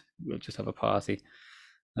pints. We'll just have a party.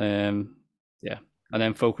 And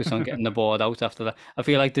then focus on getting the board out after that. I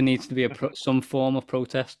feel like there needs to be some form of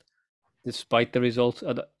protest, despite the result.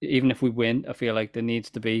 Even if we win, I feel like there needs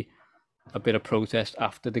to be a bit of protest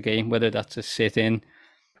after the game, whether that's a sit-in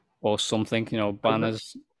or something.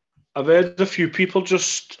 Banners. I've heard a few people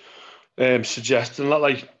just suggesting that,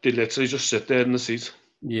 like, they literally just sit there in the seat.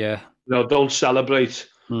 Yeah. Don't celebrate.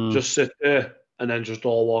 Just sit there and then just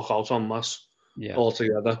all walk out en masse. All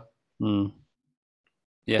together.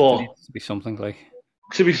 Yeah, but there needs to be something like.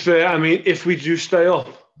 To be fair, I mean, if we do stay up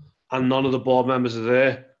and none of the board members are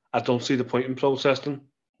there, I don't see the point in protesting.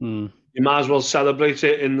 You might as well celebrate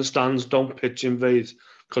it in the stands. Don't pitch invade,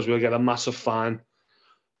 because we'll get a massive fine.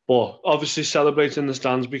 But obviously celebrate in the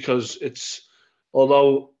stands, because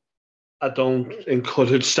although I don't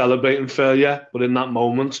encourage celebrating failure, but in that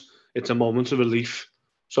moment, it's a moment of relief.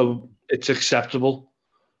 So it's acceptable.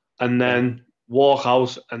 And then walk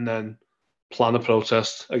out and then plan a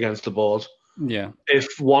protest against the board. Yeah.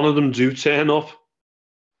 If one of them do turn up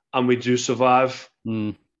and we do survive,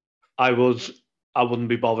 I wouldn't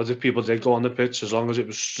be bothered if people did go on the pitch, as long as it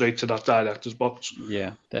was straight to that director's box.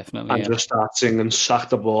 Yeah, definitely. And just start singing, sack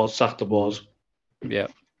the board, sack the board. Yeah.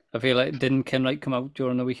 I feel like didn't Kenwright come out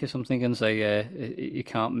during the week or something and say, you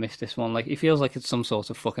can't miss this one? Like, he feels like it's some sort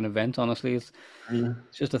of fucking event. Honestly, it's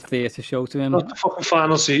just a theatre show to him. Not the fucking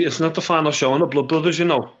final it's not the final show on the Blood Brothers, you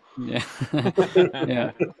know. Yeah,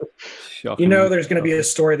 yeah. Shocking. You know, there's going to be a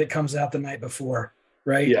story that comes out the night before,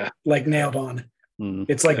 right? Yeah, like nailed on.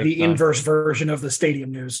 It's like the inverse version of the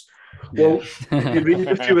stadium news. Well, if you read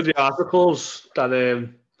a few of the articles that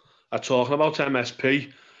are talking about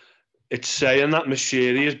MSP, it's saying that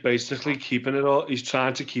Mashiri is basically keeping it all. He's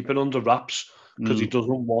trying to keep it under wraps because he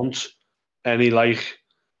doesn't want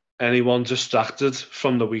anyone distracted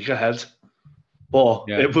from the week ahead. But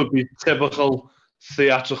it would be typical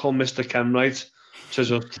theatrical Mr. Kenwright to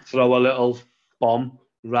just throw a little bomb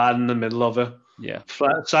right in the middle of it. Yeah.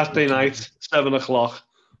 Saturday night, 7:00,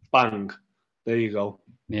 bang. There you go.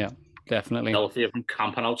 Yeah, definitely. Healthier from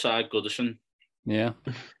camping outside Goodison. Yeah.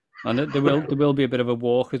 And there will be a bit of a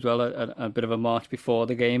walk as well, a bit of a march before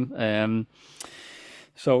the game.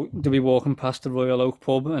 So they'll be walking past the Royal Oak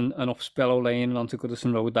pub and up Spellow Lane and onto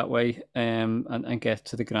Goodison Road that way, and get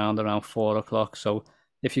to the ground around 4:00. So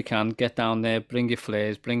if you can, get down there, bring your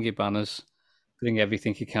flares, bring your banners, bring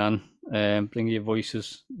everything you can, bring your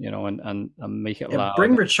voices, and make it loud.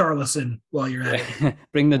 Bring Richarlison while you're at it.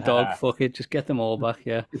 Bring the dog, fuck it, just get them all back,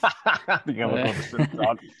 yeah. Do you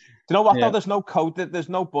know what, though? There's no code, there's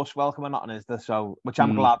no bus welcome or nothing, is there? So, which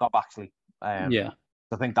I'm glad of, actually. I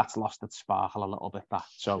think that's lost its sparkle a little bit, that.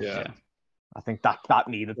 So, I think that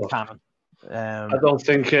needed canon. I don't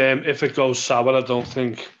think, if it goes sour, I don't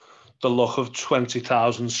think the look of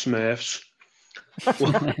 20,000 Smurfs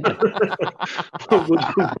would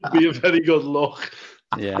be a very good look.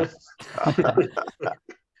 Yeah.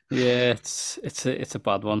 Yeah, it's a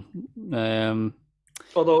bad one.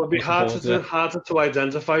 Although it'd be harder to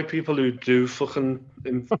identify people who do fucking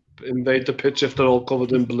invade the pitch if they're all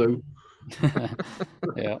covered in blue.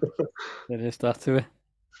 Yeah, there is that to it.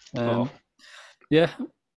 Yeah,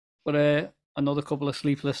 but another couple of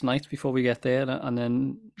sleepless nights before we get there, and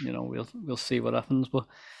then we'll see what happens. But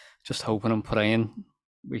just hoping and praying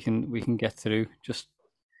we can get through.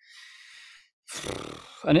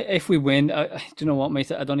 And if we win, do you know what,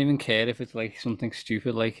 mate? I don't even care if it's like something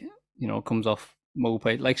stupid, like comes off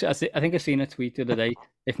Mopay. Like I think I seen a tweet the other day.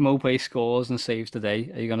 If Mopay scores and saves the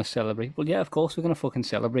day, are you going to celebrate? Well, yeah, of course we're going to fucking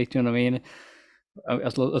celebrate. Do you know what I mean?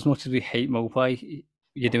 As much as we hate Mopay,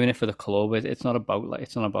 you're doing it for the club. It's not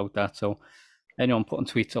about that. So anyone putting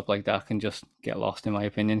tweets up like that can just get lost, in my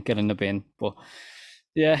opinion. Get in the bin. But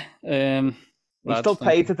yeah, he's still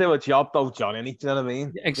paid to do a job, though, John. Do you know what I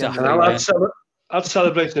mean? Exactly. I'd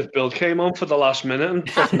celebrate if Bill came on for the last minute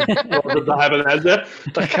and fucking ordered the heaven header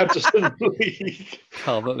that kept us in the league.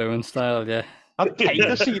 Calvert-Lewin style, yeah. I'd pay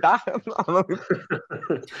to see that.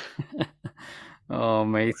 Oh,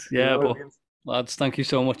 mate. Yeah, but lads, thank you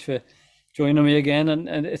so much for joining me again.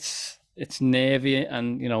 And it's nervy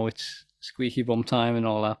and, it's squeaky bum time and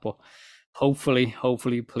all that. But hopefully,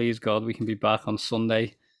 please God, we can be back on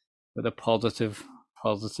Sunday with a positive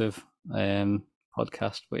podcast.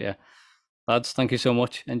 But yeah. Lads, thank you so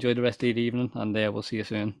much. Enjoy the rest of the evening, and we'll see you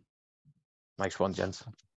soon. Nice one, gents.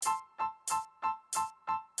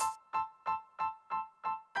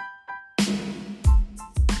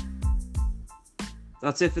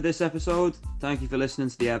 That's it for this episode. Thank you for listening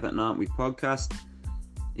to the Everton Aren't We podcast.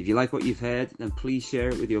 If you like what you've heard, then please share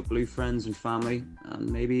it with your blue friends and family,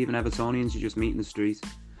 and maybe even Evertonians you just meet in the street.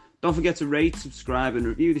 Don't forget to rate, subscribe, and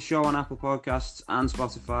review the show on Apple Podcasts and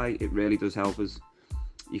Spotify. It really does help us.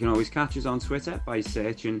 You can always catch us on Twitter by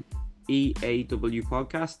searching EAW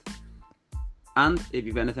Podcast. And if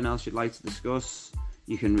you've anything else you'd like to discuss,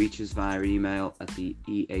 you can reach us via email at the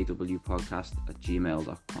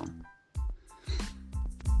eawpodcast@gmail.com.